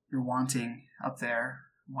you're wanting up there,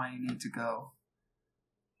 why you need to go.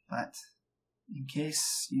 But in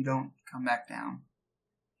case you don't come back down,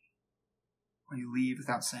 or you leave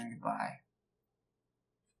without saying goodbye.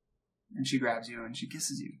 And she grabs you and she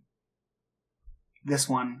kisses you. This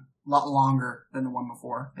one, a lot longer than the one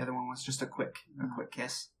before. The other one was just a quick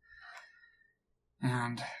kiss.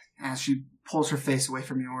 And as she pulls her face away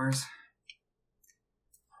from yours,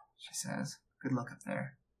 she says, good luck up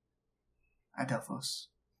there. Adelphos,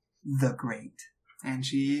 the Great. And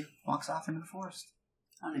she walks off into the forest.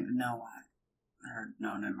 I don't even know why.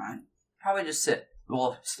 No, never mind. Probably just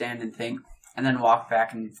stand and think, and then walk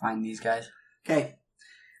back and find these guys. Okay.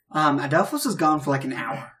 Adelphos is gone for like an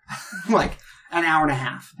hour. Like an hour and a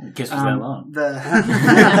half. Kiss was that long.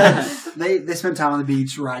 They spent time on the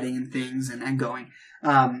beach riding and things and going.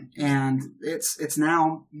 And it's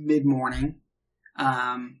now mid-morning.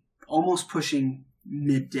 Almost pushing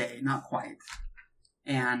midday, not quite.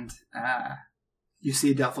 And you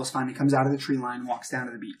see Adelphos finally comes out of the tree line and walks down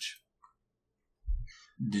to the beach.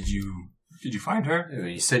 Did you find her?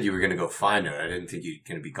 You said you were going to go find her. I didn't think you were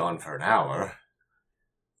going to be gone for an hour.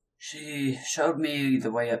 She showed me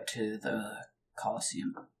the way up to the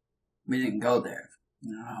Colosseum. We didn't go there.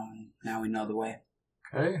 Now we know the way.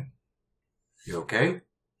 Okay. You okay?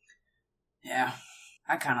 Yeah,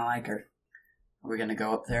 I kind of like her. Are we going to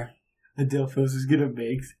go up there? Adelphos is gonna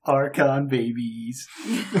make Archon babies.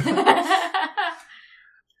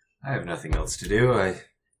 I have nothing else to do. I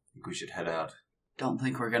think we should head out. Don't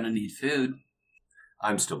think we're going to need food.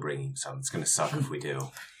 I'm still bringing some. It's going to suck if we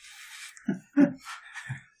do.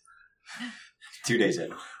 2 days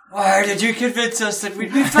in. Why did you convince us that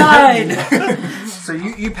we'd be fine? So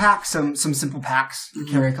you pack some simple packs. You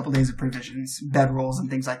carry a couple days of provisions, bedrolls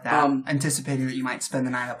and things like that, anticipating that you might spend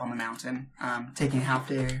the night up on the mountain, taking a half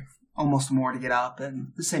day, almost more to get up,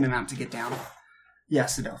 and the same amount to get down.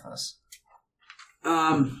 Yes, Adelphos.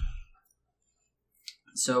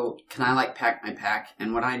 So, can I, pack my pack?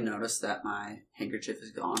 And when I notice that my handkerchief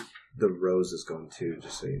is gone... The rose is gone too,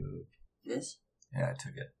 just so you know. Yes? Yeah, I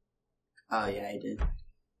took it. Oh, yeah, I did.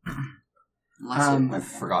 I've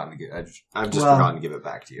forgotten to give. I've just forgotten to give it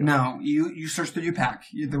back to you. No, you search through your pack.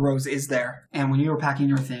 The rose is there, and when you were packing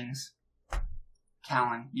your things,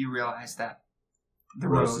 Callan, you realize that the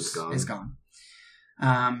rose is gone.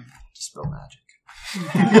 Spell magic.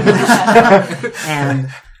 And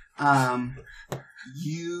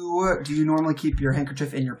do you normally keep your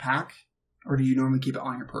handkerchief in your pack, or do you normally keep it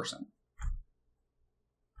on your person?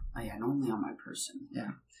 Oh, yeah, normally on my person.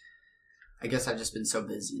 Yeah. I guess I've just been so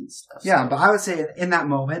busy and stuff. Yeah, but I would say in that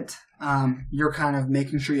moment, you're kind of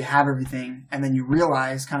making sure you have everything, and then you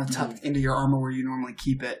realize, kind of tucked into your armor where you normally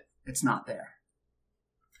keep it, it's not there.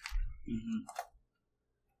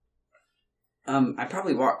 Mm-hmm. I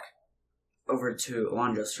probably walk over to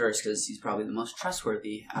Alondros first, because he's probably the most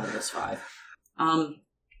trustworthy out of us 5.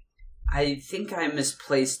 I think I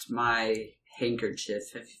misplaced my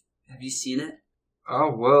handkerchief. Have you seen it?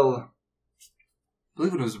 Oh, well, I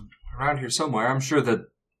believe it was around here somewhere. I'm sure that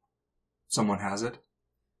someone has it.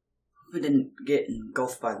 We didn't get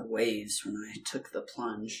engulfed by the waves when I took the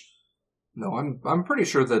plunge. No, I'm pretty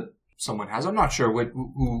sure that someone has. I'm not sure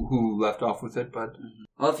who left off with it, but...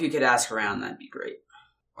 Well, if you could ask around, that'd be great.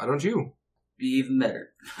 Why don't you? Be even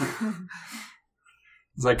better.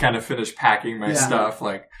 As I kind of finish packing my stuff,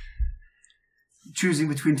 choosing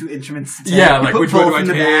between 2 instruments to take. Yeah, which one do I in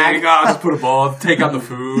the take? bag. I'll just put a ball, take out the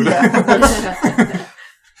food.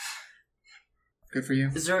 Good for you.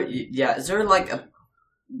 Is there a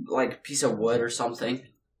piece of wood or something?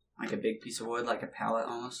 Like a big piece of wood, like a pallet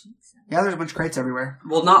almost? Yeah, there's a bunch of crates everywhere.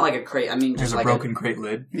 Well, not like a crate. I mean, There's just a broken crate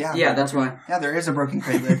lid. Yeah, that's why. Yeah, there is a broken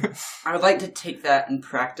crate lid. I would like to take that and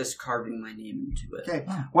practice carving my name into it. Okay.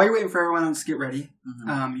 While you're waiting for everyone else to get ready,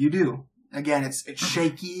 you do. Again, it's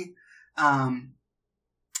shaky.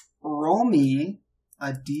 Roll me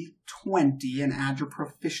a d20 and add your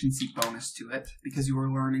proficiency bonus to it because you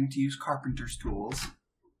were learning to use carpenter's tools.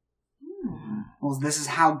 Well, this is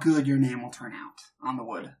how good your name will turn out on the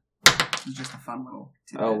wood. It's just a fun little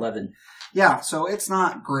tidbit. 11. Yeah, so it's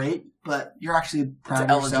not great, but you're actually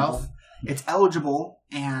proud of yourself. It's eligible,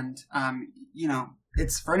 and,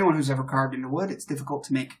 it's for anyone who's ever carved into wood, it's difficult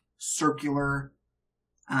to make circular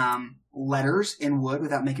letters in wood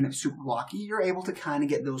without making it super blocky. You're able to kind of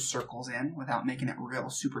get those circles in without making it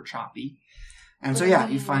real super choppy. And so,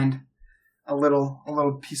 you find a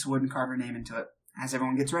little piece of wood and carve your name into it as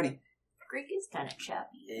everyone gets ready. Greek is kind of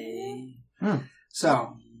choppy.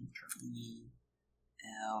 So,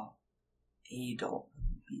 Adol.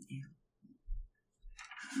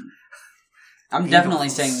 I'm definitely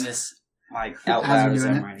saying this like out As loud you're as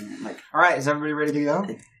doing I'm it. writing it. Like, All right, is everybody ready to go?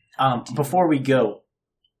 Before we go,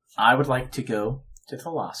 I would like to go to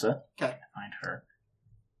Thalassa. Okay. Find her.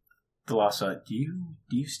 Thalassa, do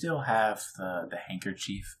you still have the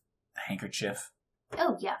handkerchief? The handkerchief?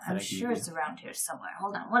 Oh, yeah, I'm Thank you. sure it's around here somewhere.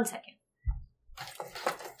 Hold on 1 second.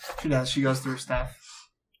 She does. She goes through her stuff.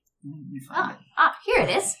 You find it. Here it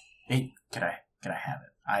is. Hey, could I have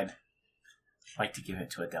it? I'd like to give it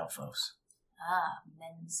to Adelphos.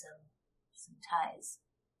 Mend some ties.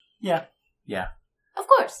 Yeah. Of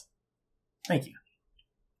course. Thank you.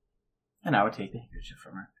 And I would take the handkerchief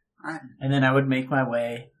from her. All right. And then I would make my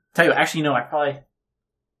way. Tell you what, actually, no, I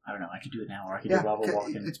don't know, I could do it now, or I could do it while we're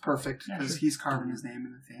walking. It's perfect Yeah, because sure. he's carving his name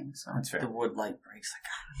in the thing. So That's fair. the wood light breaks.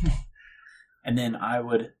 And then I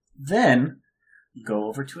would then go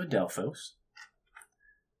over to Adelphos.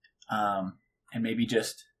 And maybe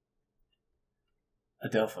just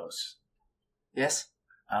Adelphos. Yes?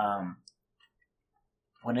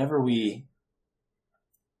 Whenever we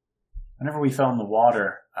fell in the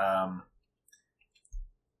water,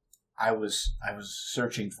 I was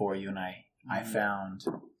searching for you, and I found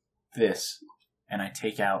this, and I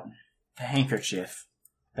take out the handkerchief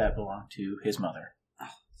that belonged to his mother.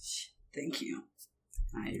 Oh, thank you.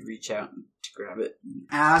 I reach out to grab it.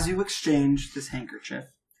 as you exchange this handkerchief,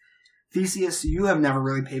 Theseus, you have never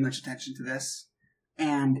really paid much attention to this,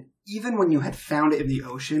 and even when you had found it in the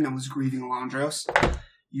ocean and was grieving Alondros,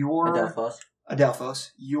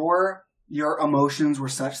 Adelphos, your emotions were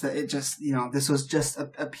such that it just, this was just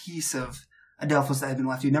a piece of Adelphos that had been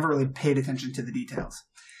left. You never really paid attention to the details.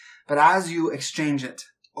 But as you exchange it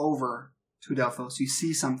over to Adelphos, you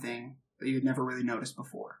see something that you had never really noticed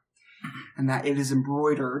before. And that it is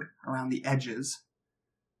embroidered around the edges.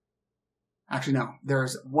 Actually, no.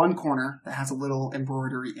 There's one corner that has a little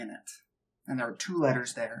embroidery in it. And there are 2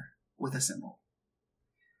 letters there with a symbol.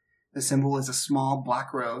 The symbol is a small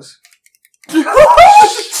black rose. Shush,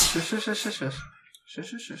 shush, shush, shush, shush. Shush,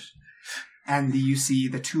 shush, shush. And you see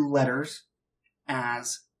the 2 letters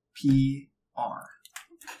as PR.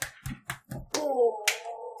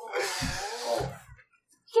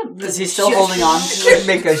 Is he still holding on?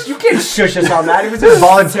 You can't shush us on that. It was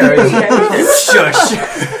involuntary. Shush.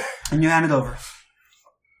 And you hand it over.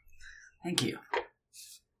 Thank you.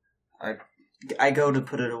 I go to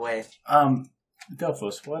put it away.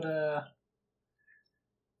 Adelphos,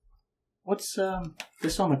 what's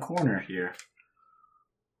this on the corner here?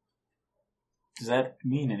 Does that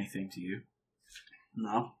mean anything to you?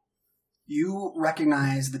 No. You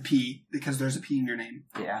recognize the P because there's a P in your name.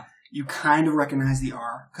 Yeah. You kind of recognize the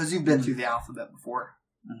R because you've been through the alphabet before.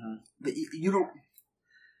 Mm-hmm. But you don't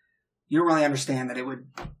really understand that it would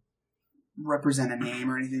represent a name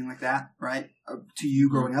or anything like that, right? To you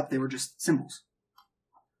growing up, they were just symbols.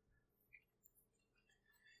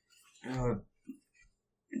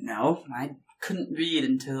 No, I couldn't read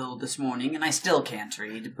until this morning, and I still can't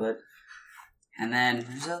read, but... And then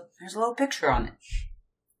there's a little picture on it.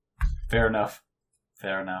 Fair enough.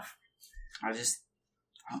 I just...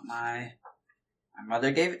 My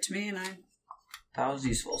mother gave it to me, and I thought it was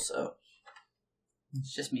useful, so... It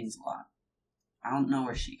just means a lot. I don't know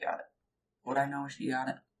where she got it. Would I know where she got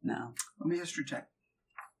it? No. Let me history check.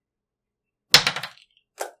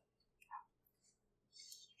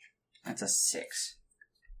 That's a 6.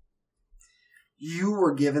 You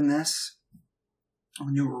were given this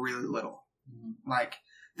when you were really little. Mm-hmm. Like,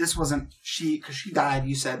 this wasn't because she died,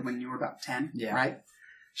 you said, when you were about 10, right?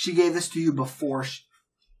 She gave this to you before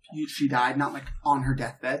she died, not like on her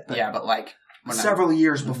deathbed. But yeah, but like... several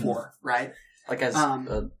years before, right? Like as...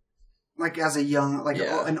 like as a young,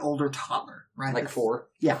 an older toddler, right? Like 4?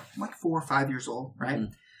 Yeah, like 4 or 5 years old, right?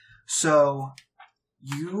 Mm-hmm. So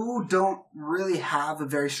you don't really have a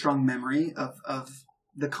very strong memory of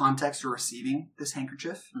the context of receiving this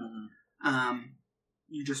handkerchief. Mm-hmm.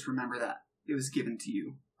 You just remember that it was given to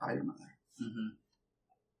you by your mother. Mm-hmm.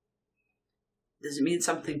 Does it mean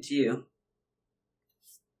something to you?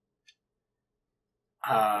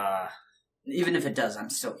 Even if it does, I'm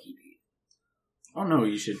still keeping it. Oh no,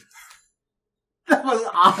 you should. That was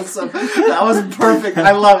awesome. That was perfect.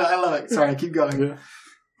 I love it. Sorry, keep going. Yeah.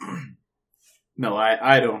 No,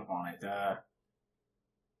 I don't want it.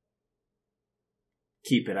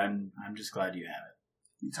 Keep it. I'm just glad you have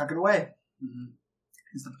it. You tuck it away.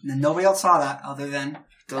 Mm-hmm. Nobody else saw that other than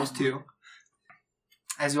those 2.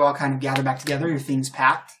 As you all kind of gather back together, your things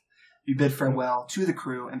packed, you bid farewell to the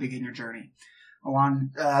crew and begin your journey along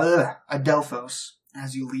Adelphos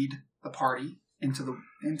as you lead the party into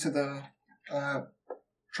the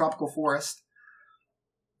tropical forest.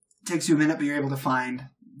 It takes you a minute, but you're able to find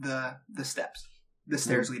the steps the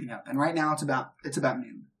stairs leading up. And right now it's about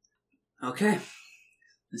noon. Okay.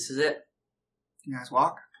 This is it. You guys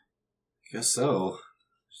walk. I guess so.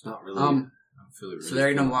 It's not really. I don't feel So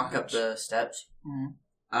they're gonna walk up the steps.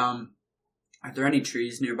 Mm-hmm. Are there any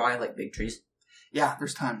trees nearby, like big trees? Yeah,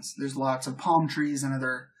 there's tons. There's lots of palm trees and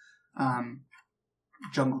other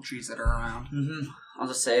jungle trees that are around. Mm-hmm. I'll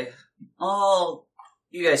just say,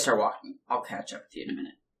 you guys start walking. I'll catch up with you in a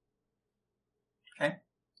minute. Okay.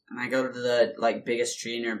 And I go to the biggest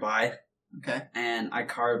tree nearby. Okay. And I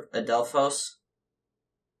carve Adelphos.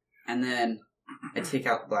 And then I take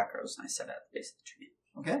out the black rose and I set it at the base of the tree.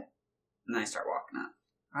 Okay. And then I start walking up.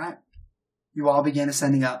 All right. You all begin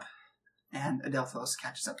ascending up, and Adelphos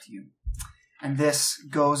catches up to you. And this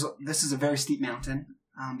is a very steep mountain,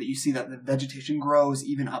 but you see that the vegetation grows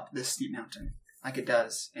even up this steep mountain, like it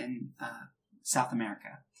does in South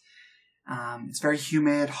America. It's very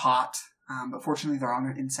humid, hot, but fortunately there are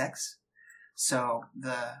no insects. So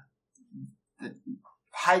the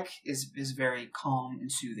hike is very calm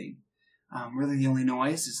and soothing. Really the only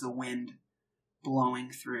noise is the wind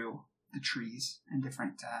blowing through the trees and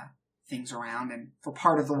different things around. And for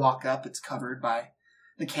part of the walk up, it's covered by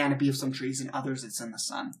the canopy of some trees, and others it's in the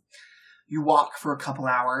sun. You walk for a couple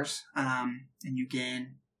hours, and you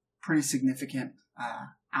gain pretty significant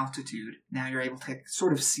altitude. Now you're able to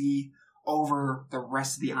sort of see over the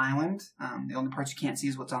rest of the island. The only part you can't see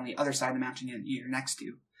is what's on the other side of the mountain you're next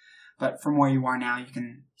to. But from where you are now, you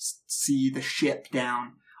can see the ship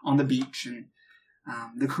down on the beach, and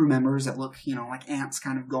the crew members that look, like ants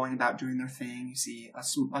kind of going about doing their thing. You see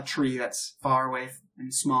a tree that's far away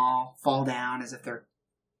and small fall down as if they're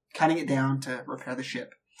cutting it down to repair the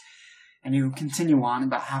ship. And you continue on.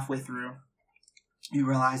 About halfway through, you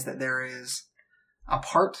realize that there is a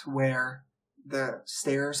part where the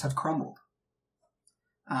stairs have crumbled.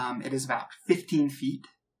 It is about 15 feet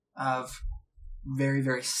of very,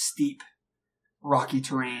 very steep, rocky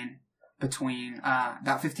terrain between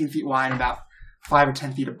about 15 feet wide and about 5 or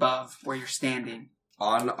 10 feet above where you're standing.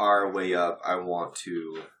 On our way up, I want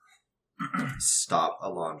to stop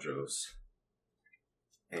Alondros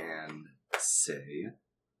and say,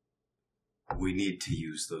 we need to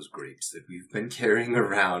use those grapes that we've been carrying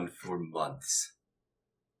around for months.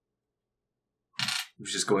 I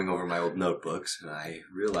was just going over my old notebooks, and I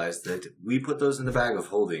realized that we put those in the bag of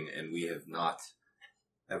holding, and we have not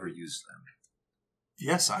ever used them.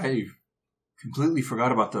 Yes, I completely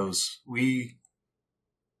forgot about those. We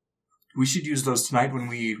should use those tonight when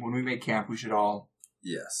we make camp. We should all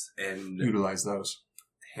and utilize those.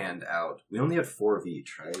 Hand out. We only had 4 of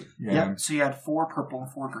each, right? Yeah. Yep. So you had 4 purple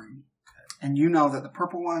and 4 green, and you know that the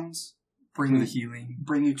purple ones bring the healing,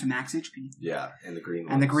 bring you to max HP. Yeah, and the green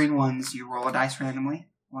ones. And the green ones, you roll a dice randomly,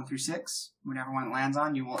 1 through 6. Whenever one lands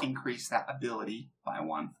on, you will increase that ability by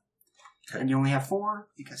 1. Okay. And you only have 4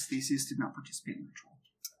 because Thesseus did not participate in the ritual.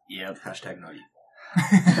 Yep. Hashtag not evil.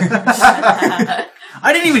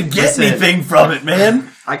 I didn't even get anything from it, man.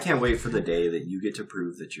 I can't wait for the day that you get to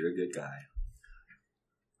prove that you're a good guy.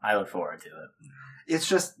 I look forward to it. It's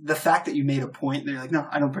just the fact that you made a point that you're like, no,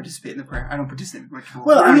 I don't participate in the prayer. I don't participate in the ritual.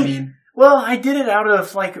 Well, You know I what mean, well, I did it out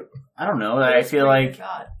of, I don't know, I feel like,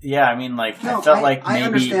 yeah, I mean, I felt like maybe... I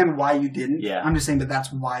understand why you didn't. Yeah. I'm just saying that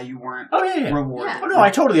that's why you weren't rewarded. Yeah. Oh, no, I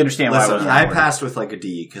totally understand why I Listen, wasn't I rewarded. passed with a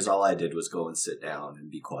D because all I did was go and sit down and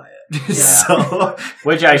be quiet. Yeah. So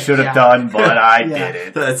Which I should have done, but I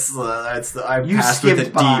didn't. that's I You passed with a D.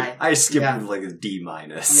 skipped by. I skipped Yeah. with a D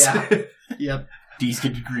minus. Yeah. Yep. D's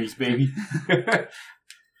get degrees, baby.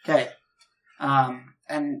 Okay.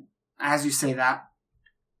 And as you say that,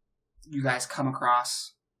 you guys come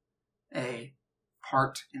across a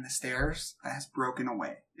part in the stairs that has broken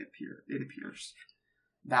away. It appears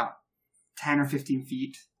about 10 or 15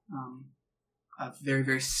 feet of very,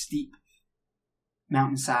 very steep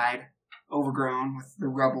mountainside, overgrown with the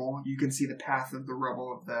rubble. You can see the path of the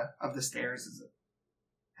rubble of the stairs as it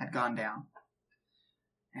had gone down.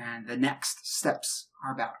 And the next steps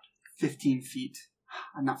are about 15 feet.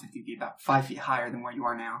 Not 15 feet, about 5 feet higher than where you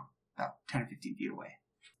are now. About 10 or 15 feet away.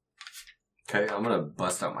 Okay, I'm going to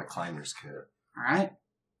bust out my climber's kit. Alright.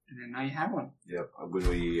 I didn't know you had one. Yep, when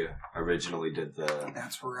we originally did the...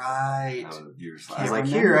 That's right. I was Can't like, remember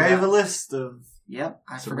here, I that. have a list of Yep,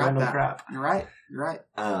 I some forgot random that. crap. You're right. You're right.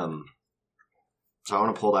 So I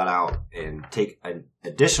want to pull that out and take an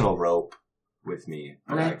additional rope with me.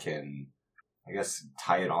 And Okay. I can, I guess,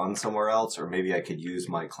 tie it on somewhere else, or maybe I could use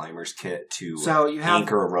my climber's kit to So you have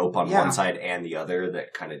anchor a rope on yeah. one side and the other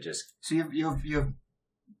that kind of just... So you have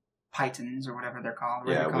pythons or whatever they're called.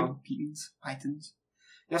 What are they called? Pythons? Pythons.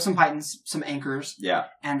 You have some pythons, some anchors, Yeah.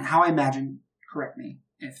 and how I imagine, correct me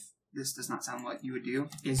if this does not sound what you would do,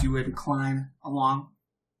 is you would climb along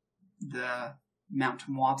the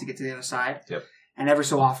mountain wall to get to the other side. Yep. And every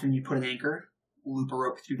so often you put an anchor, loop a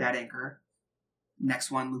rope through that anchor.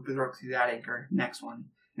 Next one, loop a rope through that anchor. Next one.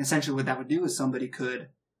 And essentially what that would do is somebody could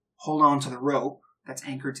hold on to the rope that's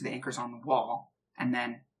anchored to the anchors on the wall and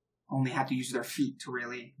then only have to use their feet to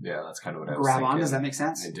really Yeah, that's kind of what I was grab thinking. on. Does that make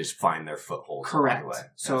sense? And just find their footholds. Correct. along the way.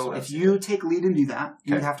 That's So what I if was you take lead and do that,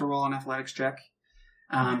 you would Okay. have to roll an athletics check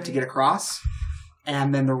to get across.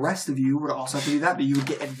 And then the rest of you would also have to do that, but you would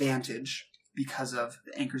get advantage because of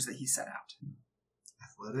the anchors that he set out.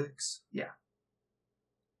 Athletics? Yeah.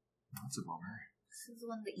 That's a bummer. This is the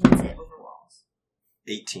one that eats it over walls.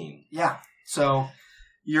 18. Yeah. So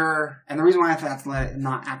and the reason why I have athletic,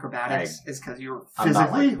 not acrobatics, is because you're I'm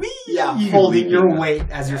not physically, like, holding your Yeah. weight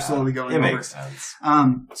as you're slowly going It over. makes sense.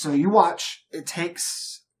 So you watch. It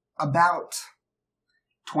takes about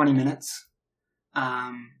 20 minutes.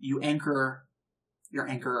 You anchor your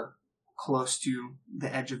anchor close to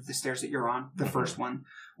the edge of the stairs that you're on, the first one,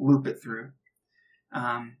 loop it through.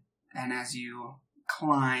 And as you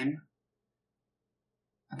climb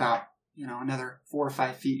about, another 4 or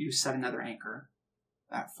 5 feet, you set another anchor.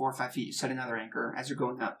 About 4 or 5 feet, you set another anchor as you're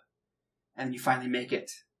going up. And then you finally make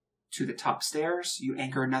it to the top stairs. You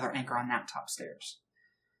anchor another anchor on that top stairs.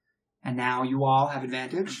 And now you all have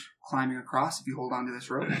advantage climbing across if you hold on to this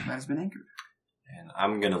rope that has been anchored. And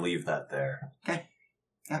I'm going to leave that there. Okay.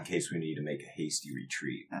 Yeah. In case we need to make a hasty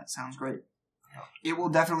retreat. That sounds great. It will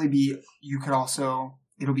definitely be,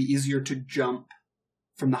 it'll be easier to jump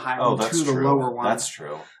from the high one to the lower one. That's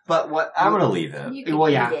true. But what I'm going to leave it. You can well,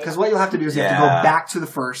 eat yeah, it. because what you'll have to do is you have to go back to the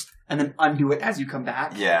first and then undo it as you come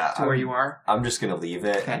back Yeah. to where you are. I'm just going to leave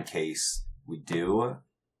it Okay. in case we do.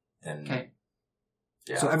 Then, Okay.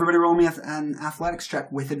 yeah. So everybody roll me an athletics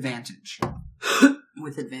check with advantage.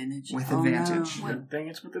 With advantage. With Oh, advantage. no. Good thing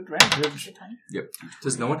it's with advantage.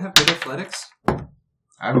 Does no one have good athletics?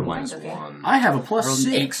 I have a minus Okay. 1. I have a I plus rolled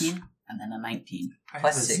 6. 18 and then a 19. I have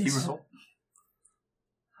Plus a 6. 0.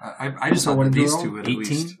 I just So what want did you these roll? two at 18?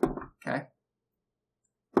 least. Okay.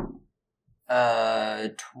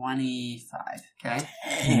 25. Okay.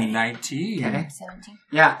 19. Okay. 17.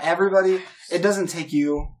 Yeah, everybody, it doesn't take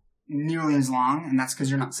you nearly as long, and that's because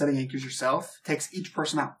you're not setting anchors yourself. It takes each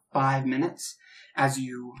person about 5 minutes and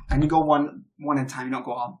you go one at a time.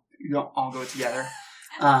 You don't all go together.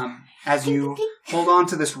 As you hold on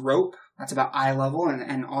to this rope, that's about eye level,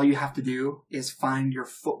 and all you have to do is find your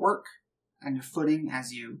footwork and your footing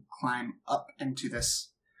as you climb up into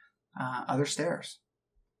this other stairs.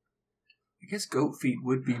 I guess goat feet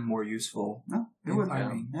would be more useful. No, it Yeah. would. I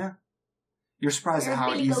mean- Yeah. You're surprised You're at a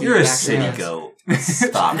how big easy goat. You're it a actually city is. goat.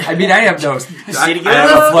 Stop. I mean, I have no. City I have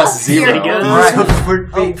goat? a plus 0. City goat?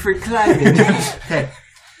 Right. For climbing. Okay.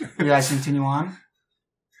 You guys continue on?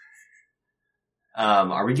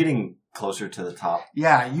 Are we getting closer to the top?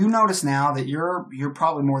 Yeah, you notice now that you're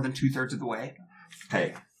probably more than 2/3 of the way.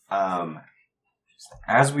 Okay.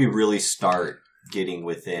 As we really start getting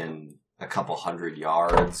within a couple 100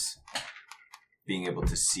 yards, being able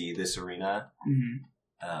to see this arena,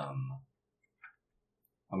 Mm-hmm.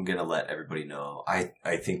 I'm gonna let everybody know.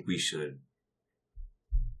 I think we should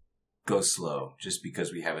go slow. Just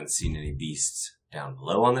because we haven't seen any beasts down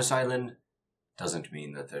below on this island doesn't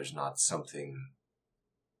mean that there's not something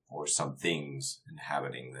or some things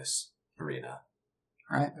inhabiting this arena.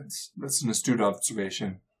 All right. That's an astute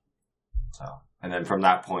observation. So, and then from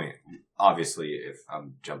that point, obviously, if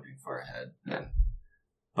I'm jumping far ahead,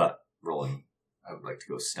 but rolling, I would like to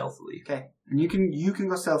go stealthily. Okay. And you can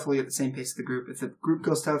go stealthily at the same pace as the group. If the group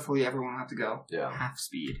goes stealthily, everyone will have to go Yeah. half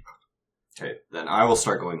speed. Okay, then I will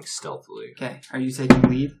start going stealthily. Okay. Are you taking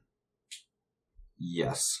lead?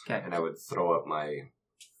 Yes. Okay. And I would throw up my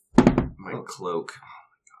cloak. Oh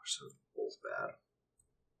my gosh, so rolls bad.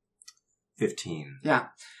 15. Yeah.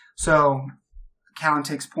 So Callan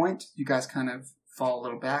takes point. You guys kind of fall a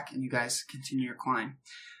little back, and you guys continue your climb.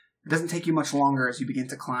 It doesn't take you much longer as you begin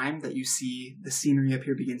to climb that you see the scenery up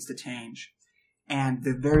here begins to change. And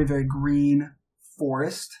the very, very green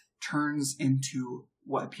forest turns into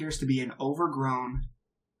what appears to be an overgrown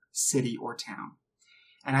city or town.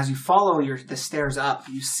 And as you follow the stairs up,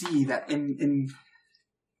 you see that in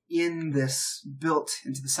this, built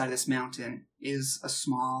into the side of this mountain, is a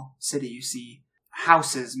small city. You see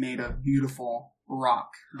houses made of beautiful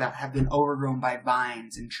rock that have been overgrown by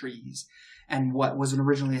vines and trees. And what was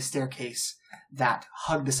originally a staircase that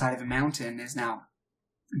hugged the side of a mountain is now,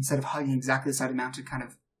 instead of hugging exactly the side of the mountain, kind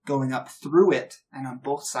of going up through it. And on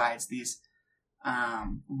both sides, these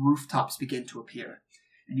rooftops begin to appear.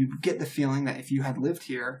 And you get the feeling that if you had lived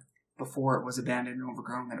here before it was abandoned and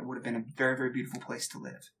overgrown, that it would have been a very, very beautiful place to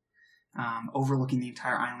live. overlooking the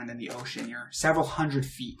entire island and the ocean. You're several hundred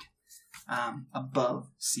feet above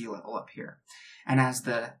sea level up here. And as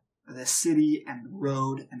the city and the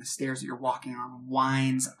road and the stairs that you're walking on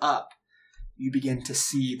winds up, you begin to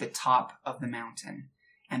see the top of the mountain.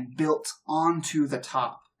 And built onto the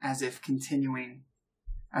top, as if continuing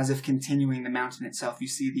the mountain itself, you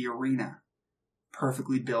see the arena,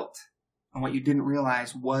 perfectly built. And what you didn't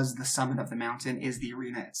realize was the summit of the mountain is the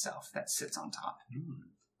arena itself that sits on top.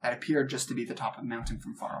 That appeared just to be the top of the mountain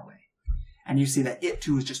from far away. And you see that it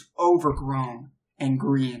too is just overgrown and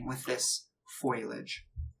green with this foliage.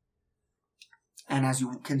 And as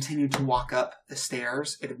you continue to walk up the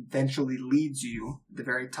stairs, it eventually leads you, at the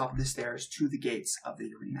very top of the stairs, to the gates of the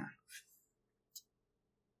arena.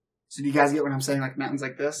 So do you guys get what I'm saying? Like mountains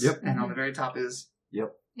like this? Yep. And on the very top is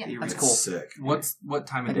Yep. Yeah. the arena. That's cool. Sick. What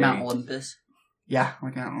time of Like day? Mount Olympus. Yeah,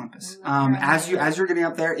 like Mount Olympus. Like As you're getting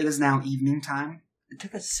up there, it is now evening time. It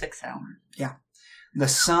took us 6 hours. The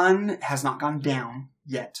sun has not gone down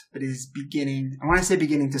yet, but it is beginning. And when I say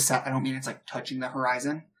beginning to set, I don't mean it's like touching the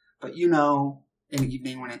horizon, but in the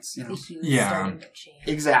evening when it's, The hue's Yeah. starting to change.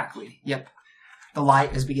 exactly. Yep. The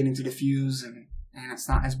light is beginning to diffuse and it's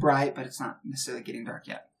not as bright, but it's not necessarily getting dark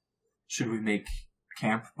yet. Should we make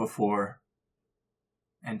camp before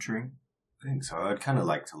entering? I think so. I'd kind of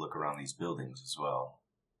like to look around these buildings as well.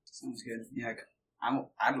 Sounds good. Yeah,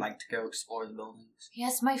 I'd like to go explore the buildings.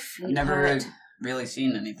 Yes, my feet I've never hurt. really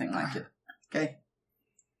seen anything like it. Okay.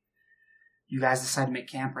 You guys decide to make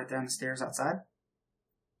camp right there on the stairs outside?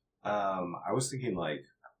 I was thinking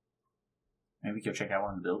Maybe we could check out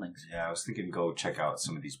one of the buildings. I was thinking go check out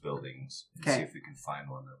some of these buildings and Okay. see if we can find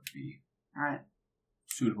one that would be. All right.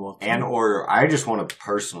 Suitable. Or I just want to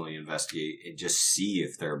personally investigate and just see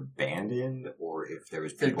if they're abandoned or if there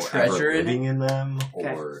was There people treasure ever in living in them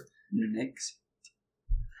Okay. or Nix.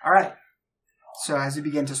 All right. So as you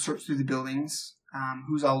begin to search through the buildings,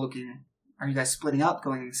 who's all looking? Are you guys splitting up,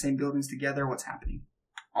 going in the same buildings together? What's happening?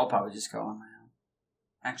 I'll probably just go on my own.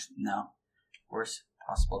 Actually, no. Worst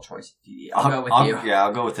possible choice. I'll go with you. Yeah,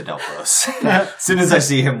 I'll go with Adelphos. As soon as I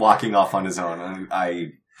see him walking off on his own,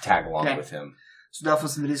 I tag along Okay. with him. So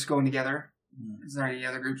Delphos and Vidius going together. Is there any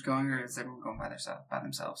other groups going, or is everyone going by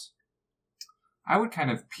themselves? I would kind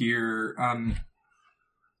of peer.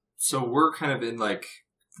 So we're kind of in like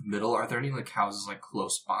the middle. Are there any like houses like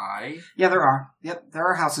close by? Yeah, there are. Yep, there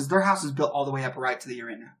are houses. There are houses built all the way up right to the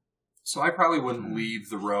arena. So I probably wouldn't leave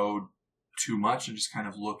the road too much and just kind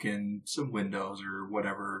of look in some windows or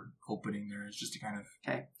whatever opening there is just to kind of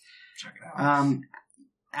check it out.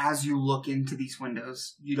 As you look into these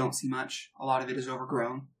windows, you don't see much. A lot of it is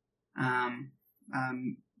overgrown.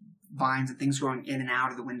 Vines and things growing in and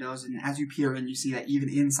out of the windows. And as you peer in, you see that even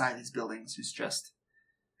inside these buildings is just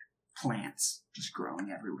plants just growing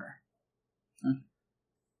everywhere.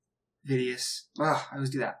 Vidius. I always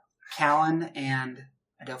do that. Callan and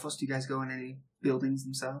Adelphos, do you guys go in any buildings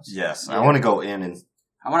themselves? Yes, I want to go in and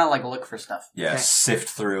I want to look for stuff. Okay. sift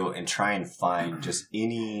through and try and find just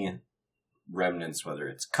any remnants, whether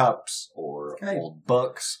it's cups or Okay. old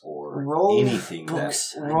books or Roll anything.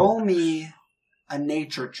 books. Roll me a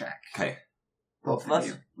nature check. Okay. Both of us?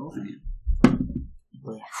 you. Both of you.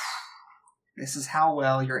 This is how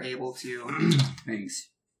well you're able to. Thanks.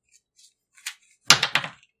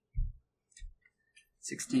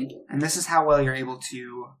 16. And this is how well you're able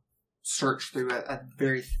to search through a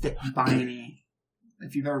very thick, viney.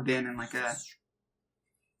 If you've ever been in like a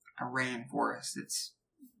rainforest, it's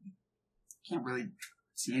you can't really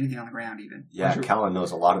see anything on the ground even. Yeah, Callan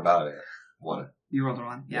knows a lot about it. What? You rolled a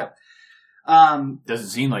one, yeah. Doesn't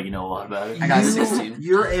seem like you know a lot about it. I got 16.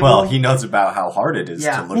 You're able. Well, he knows about how hard it is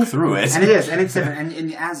Yeah. to look through it. And it is, and it's different.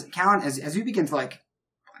 And as Callan, as you begin to like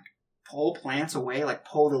pull plants away, like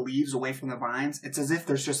pull the leaves away from the vines, it's as if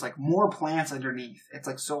there's just like more plants underneath. It's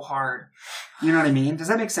like so hard. You know what I mean? Does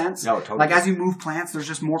that make sense? No, totally. Like as you move plants, there's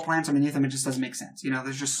just more plants underneath them. It just doesn't make sense. You know,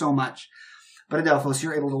 there's just so much. But Adelphos,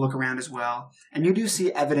 you're able to look around as well. And you do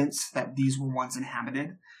see evidence that these were once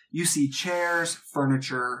inhabited. You see chairs,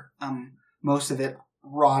 furniture, most of it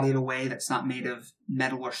rotted away that's not made of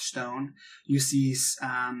metal or stone. You see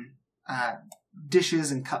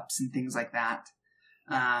dishes and cups and things like that.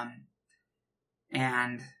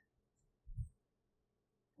 And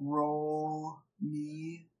roll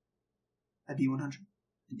me a D100.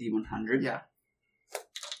 D100? Yeah.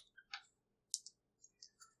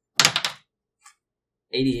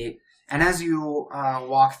 88. And as you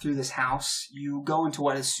walk through this house, you go into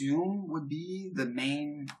what I assume would be the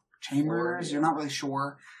main chambers. You're not really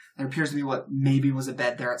sure. There appears to be what maybe was a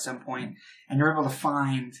bed there at some point. And you're able to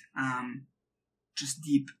find just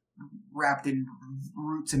deep, wrapped in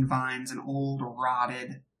roots and vines, an old,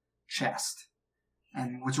 rotted chest.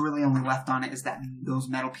 And what's really only left on it is those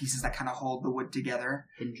metal pieces that kind of hold the wood together.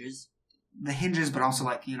 Hinges. The hinges, but also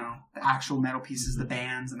like, the actual metal pieces, the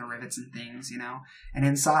bands and the rivets and things, And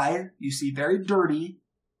inside, you see very dirty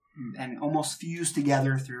and almost fused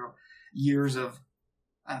together through years of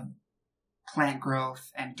plant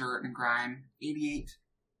growth and dirt and grime, 88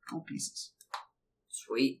 gold pieces.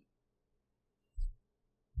 Sweet.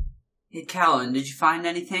 Hey, Callan, did you find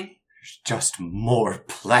anything? There's just more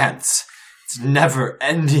plants. It's never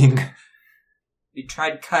ending. You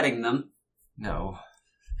tried cutting them. No.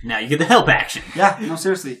 Now you get the help action. Yeah, no,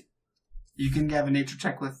 seriously. You can have a nature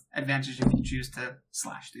check with advantage if you choose to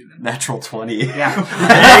slash through them. Natural 20. Yeah.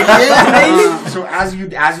 So as you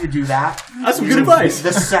do that, That's some good advice.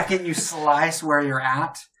 The second you slice where you're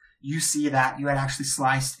at, you see that you had actually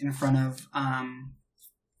sliced in front of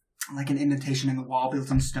like an indentation in the wall built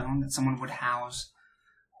in stone that someone would house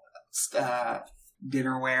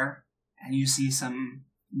dinnerware, and you see some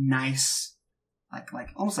nice, like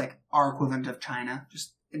almost like our equivalent of china,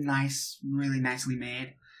 just nice, really nicely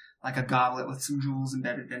made, like a goblet with some jewels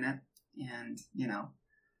embedded in it, and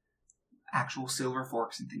actual silver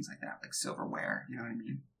forks and things like that, like silverware. You know what I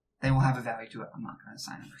mean? They will have a value to it. I'm not going to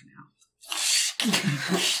assign it right now.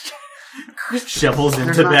 Shovels There's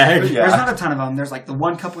into not- bag. There's not a ton of them. There's like the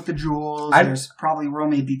one cup with the jewels. There's probably roll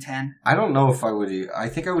me a d10. I don't know if I would. I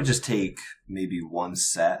think I would just take maybe one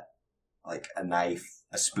set, like a knife,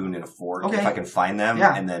 a spoon, and a fork, Okay. if I can find them,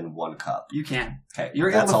 Yeah. and then one cup. You can. Okay, You're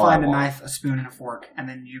able that's to all I find a want. knife, a spoon, and a fork, and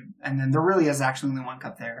then there really is actually only one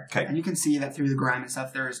cup there. Okay. And you can see that through the grime and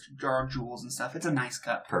stuff, there are jewels and stuff. It's a nice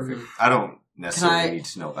cup. Perfect. I don't necessarily I- need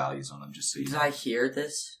to know values on them, just so you Did know. I hear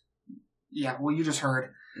this? Yeah. Well, you just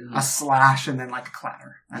heard Mhm. a slash and then like a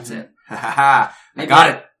clatter. That's Mhm. it. I Maybe got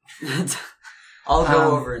it. I'll go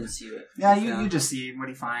Um, over and see it. Yeah. You just see what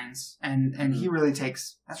he finds, and he really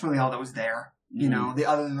takes. That's really all that was there. You know, the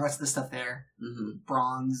rest of the stuff there, Mm-hmm.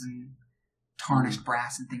 bronze and tarnished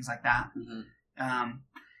brass and things like that. Mm-hmm.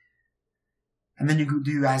 And then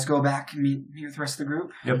do you guys go back and meet with the rest of the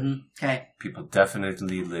group? Yep. Mm-hmm. Okay. People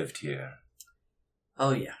definitely lived here.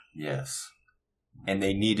 Oh, yeah. Yes. And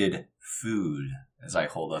they needed food, as I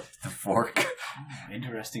hold up the fork.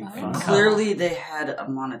 Interesting. And clearly they had a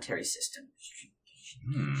monetary system.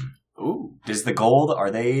 Ooh. Does the gold, are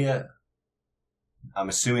they... I'm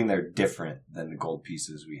assuming they're different than the gold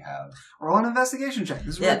pieces we have. Roll an investigation check.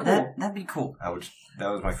 This is Yeah, really cool. that'd be cool. That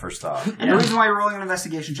was my first thought. And the reason why you're rolling an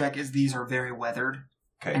investigation check is these are very weathered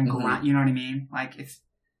Okay. and grind. You know what I mean? Like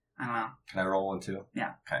I don't know. Can I roll one too?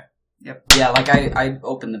 Yeah. Okay. Yep. Yeah, like I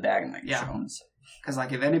opened the bag and like Yeah. show them. Because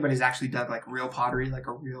like if anybody's actually dug like real pottery, like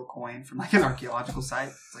a real coin from like an archaeological site,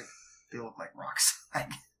 it's like they look like rocks. Like,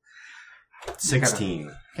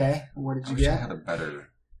 16. okay. What did I you wish I get? had a better...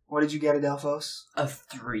 What did you get, Adelphos? A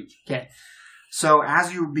 3. Okay. So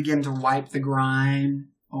as you begin to wipe the grime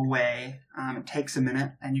away, it takes a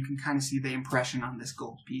minute, and you can kind of see the impression on this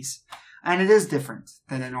gold piece. And it is different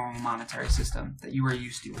than a normal monetary system that you are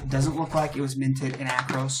used to. It doesn't look like it was minted in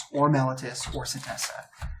Akros or Melitus or Setessa.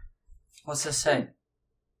 What's this say?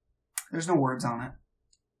 There's no words on it.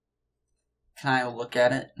 Can I look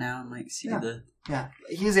at it now and like see Yeah. the... Yeah.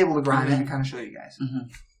 He is able to grime it and kind of show you guys. Mm-hmm.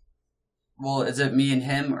 Well, is it me and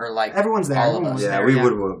him or like Everyone's there. all of Everyone us? was Yeah, there, we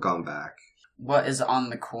would have gone back. What is on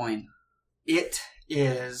the coin? It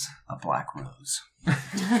is... A black rose.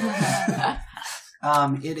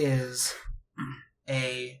 It is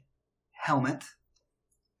a helmet.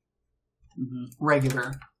 Mm-hmm.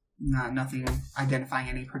 Regular. Nothing identifying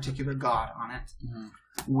any particular god on it. Mm-hmm.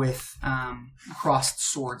 With crossed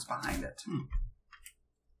swords behind it.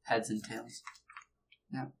 Heads and tails.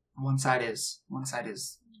 Yeah. One side is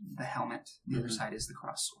the helmet. The other side is the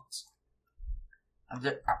crossed swords.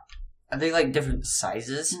 Are they like different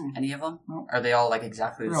sizes? Hmm. Any of them? No. Are they all like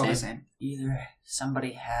exactly They're the all same? the same. Either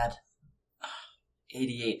somebody had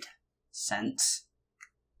 88 cents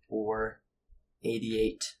or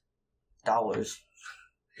 $88.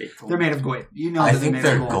 They're made of gold. You know I that think made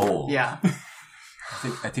they're of gold. Yeah.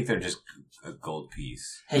 I think they're just a gold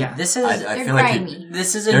piece. Hey, Yeah. this is I They're feel like grimy.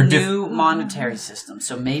 this is a they're new monetary system,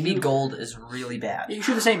 so maybe gold is really bad. You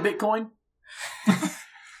sure this ain't Bitcoin?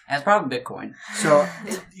 That's probably Bitcoin. So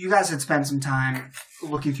you guys had spent some time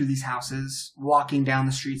looking through these houses, walking down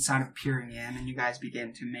the street, kind of peering in, and you guys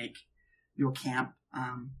begin to make your camp.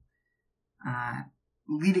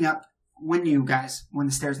 Leading up, when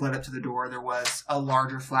the stairs led up to the door, there was a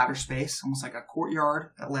larger, flatter space, almost like a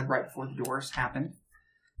courtyard that led right before the doors happened,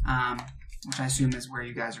 which I assume is where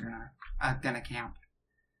you guys are gonna camp.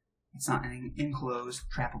 It's not an enclosed,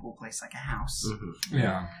 trappable place like a house. Mm-hmm.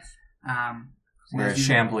 Yeah. Where a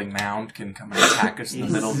shambling mound can come and attack us in the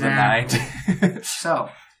middle of the night. So,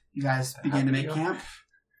 you guys begin to make camp.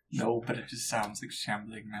 No, but it just sounds like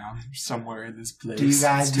shambling mound somewhere in this place. Do you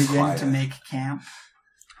guys It's too begin quiet. to make camp?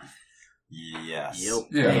 Yes.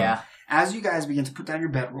 Yeah. As you guys begin to put down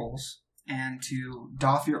your bedrolls and to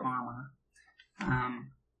doff your armor,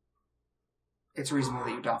 it's reasonable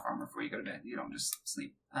that you doff armor before you go to bed. You don't just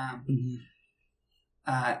sleep.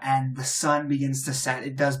 And the sun begins to set.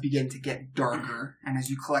 It does begin to get darker. And as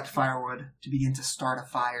you collect firewood to begin to start a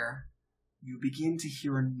fire, you begin to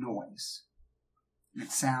hear a noise. It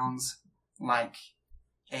sounds like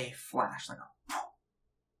a flash, like a...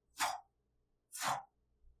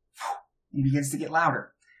 It begins to get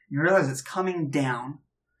louder. You realize it's coming down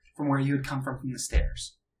from where you had come from the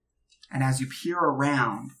stairs. And as you peer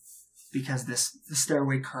around, because the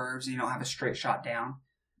stairway curves and you don't have a straight shot down,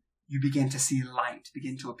 you begin to see light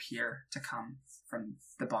begin to appear to come from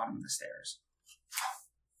the bottom of the stairs.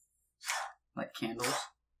 Like candles.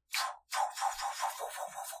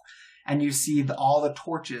 And you see all the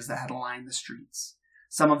torches that had lined the streets.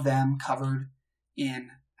 Some of them covered in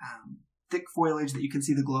thick foliage that you can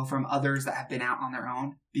see the glow from. Others that have been out on their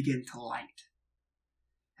own begin to light.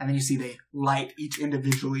 And then you see they light each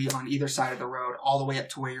individually on either side of the road, all the way up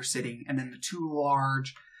to where you're sitting. And then the two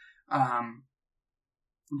large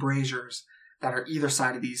braziers that are either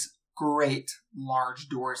side of these great large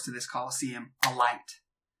doors to this Colosseum alight.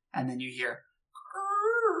 And then you hear,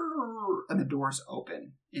 and the doors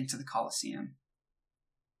open into the Colosseum.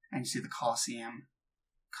 And you see the Colosseum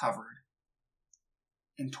covered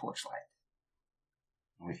in torchlight.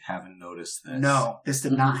 We haven't noticed this. No, this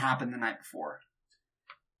did not happen the night before.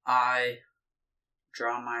 I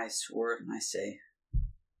draw my sword and I say,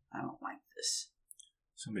 I don't like this.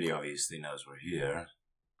 Somebody obviously knows we're here.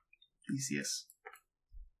 Thesseus.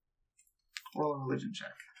 Roll a religion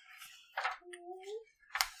check.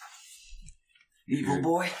 Evil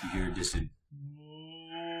boy. You hear just a...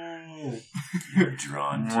 You're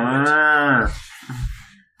drawn to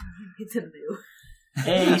It's a moo.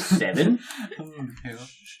 A 7.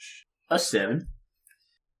 A 7.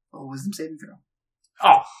 Roll a wisdom saving throw.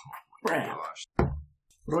 Oh, it. crap. Gosh.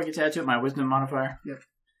 What do I get to add to it? My wisdom modifier? Your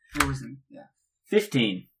wisdom, yeah.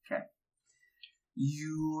 15.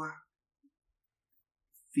 You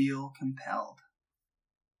feel compelled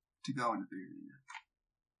to go into the arena.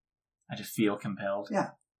 I just feel compelled. Yeah.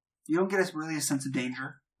 You don't get really a sense of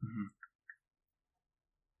danger,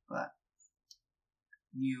 but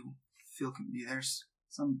you feel there's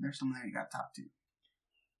someone there you got to talk to.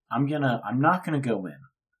 I'm not gonna go in,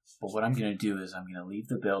 but what I'm gonna do is I'm gonna leave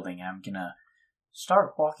the building. I'm gonna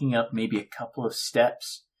start walking up maybe a couple of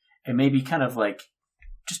steps and maybe kind of like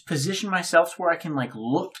just position myself where I can like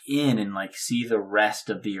look in and like see the rest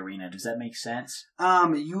of the arena. Does that make sense?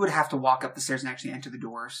 You would have to walk up the stairs and actually enter the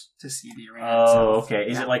doors to see the arena. Oh, itself. okay.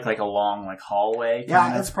 Is it like a long like hallway? Yeah,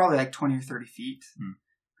 kind of? it's probably like 20 or 30 feet.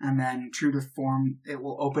 And then, true to form, it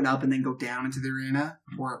will open up and then go down into the arena,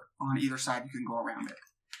 or on either side you can go around it.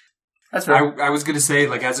 That's right. I was going to say,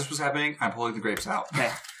 like, as this was happening, I'm pulling the grapes out. Okay.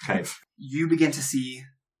 Okay. You begin to see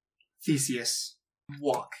Theseus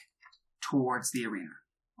walk towards the arena.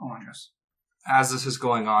 Alondros. As this is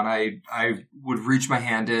going on, I would reach my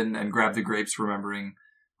hand in and grab the grapes, remembering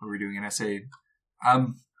what we're doing, and I say,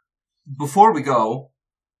 before we go,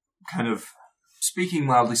 kind of speaking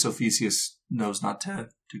loudly so Thesseus knows not to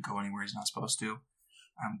go anywhere he's not supposed to,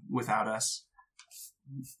 without us,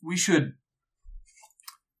 we should,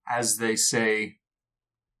 as they say,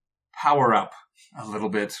 power up a little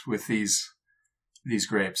bit with these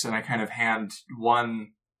grapes. And I kind of hand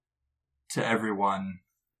one to everyone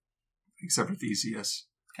except for Theseus.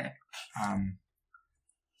 Okay.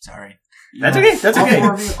 Sorry. That's okay. That's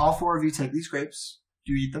okay. All four of you take these grapes.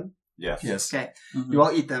 Do you eat them? Yes. Yes. Okay. You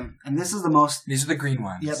all eat them. And this is the most... These are the green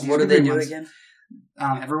ones. Yep, these What are do the they green do ones. again?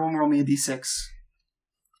 Everyone roll me a d6.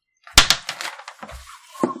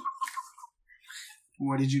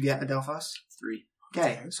 What did you get, Adelphos? 3.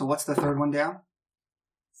 Okay, so what's the third one down?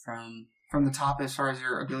 From the top as far as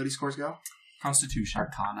your ability scores go? Constitution.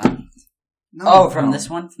 Arcana. No. From this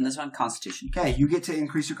one? From this one, Constitution. Okay, you get to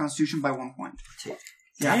increase your constitution by 1 point. 2.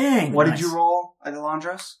 Yeah. Dang, What nice. did you roll,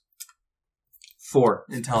 Adelandros? 4.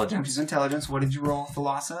 Which Intelligence. is intelligence. What did you roll,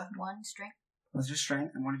 Thalassa? 1 strength. Was your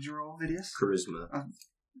strength. And what did you roll, Vidius? Charisma.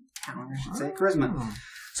 Talent, I should say. Charisma.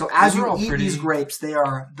 So as These are you all eat pretty- these grapes, they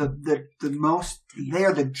are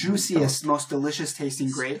the juiciest, most delicious tasting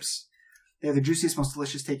grapes. They're the juiciest, most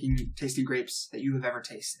delicious tasting grapes that you have ever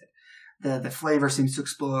tasted. The flavor seems to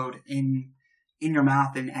explode in your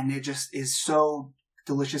mouth, and it just is so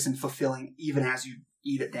delicious and fulfilling even as you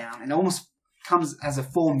eat it down. And almost comes as a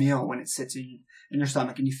full meal when it sits in your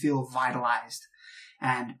stomach, and you feel vitalized.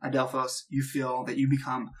 And Adelphos, you feel that you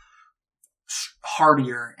become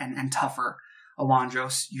hardier and tougher.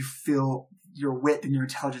 Alondros, you feel your wit and your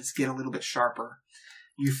intelligence get a little bit sharper.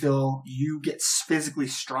 You feel you get physically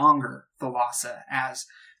stronger, Thalassa, as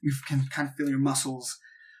you can kind of feel your muscles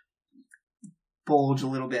bulge a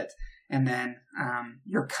little bit. And then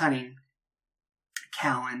your cunning,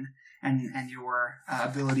 Callan, and your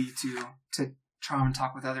ability to charm and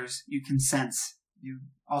talk with others, you can sense. You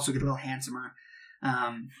also get a little handsomer.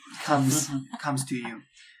 Comes to you.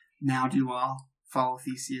 Now do you all follow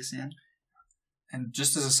Theseus in? And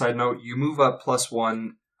just as a side note, you move up +1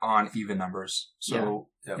 on even numbers. So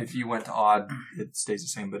if you went to odd, it stays the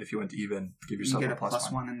same. But if you went to even, give yourself you get a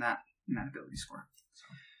 +1 in that ability score. So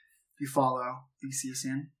you follow Theseus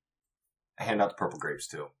in. I hand out the purple grapes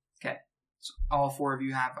too. Okay. So all 4 of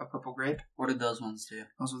you have a purple grape. What did those ones do?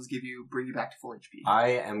 Those ones bring you back to full HP. I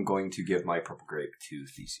am going to give my purple grape to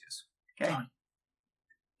Theseus. Okay.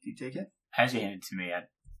 Do you take it? As you hand it to me,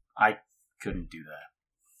 I couldn't do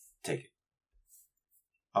that. Take it.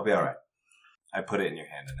 I'll be alright. I put it in your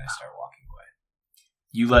hand and I start walking away.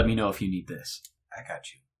 You let me know if you need this. I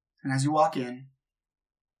got you. And as you walk in,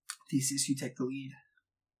 Theseus, you take the lead.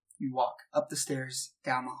 You walk up the stairs,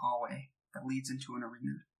 down the hallway that leads into an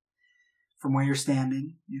arena. From where you're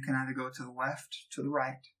standing, you can either go to the left, to the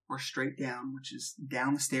right, or straight down, which is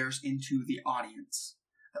down the stairs into the audience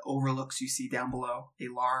that overlooks, you see down below, a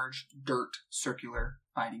large, dirt, circular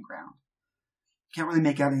fighting ground. You can't really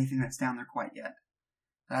make out anything that's down there quite yet.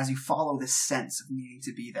 But as you follow this sense of needing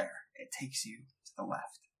to be there, it takes you to the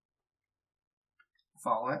left.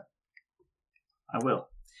 Follow it? I will.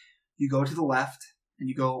 You go to the left, and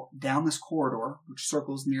you go down this corridor, which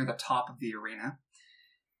circles near the top of the arena,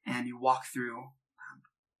 and you walk through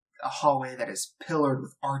a hallway that is pillared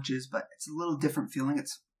with arches, but it's a little different feeling.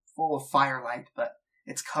 It's full of firelight, but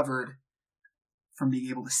it's covered from being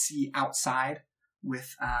able to see outside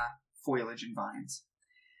with foliage and vines.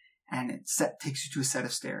 And it takes you to a set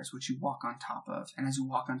of stairs, which you walk on top of. And as you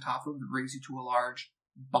walk on top of it, it brings you to a large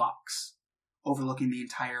box overlooking the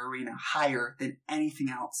entire arena, higher than anything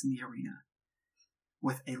else in the arena,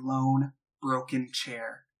 with a lone, broken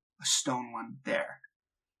chair, a stone one there.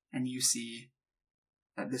 And you see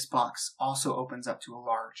that this box also opens up to a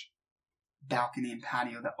large balcony and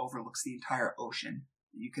patio that overlooks the entire ocean.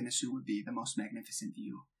 You can assume would be the most magnificent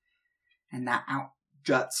view. And that out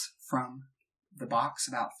juts from the box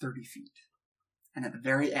about 30 feet. And at the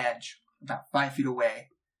very edge, about 5 feet away,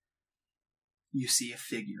 you see a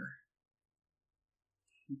figure,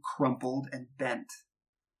 crumpled and bent.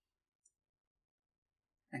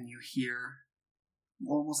 And you hear,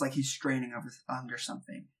 almost like he's straining under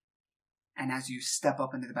something. And as you step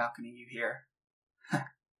up into the balcony, you hear,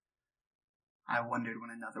 I wondered when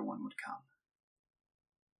another one would come.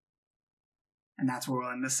 And that's where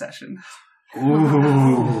we'll end this session.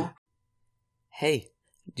 Ooh. Hey,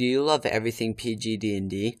 do you love everything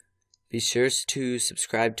PGD&D? Be sure to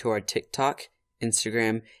subscribe to our TikTok,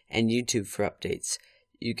 Instagram, and YouTube for updates.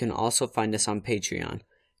 You can also find us on Patreon.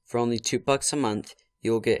 For only $2 a month,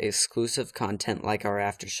 you'll get exclusive content like our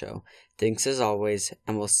after show. Thanks as always,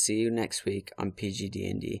 and we'll see you next week on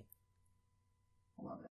PGD&D.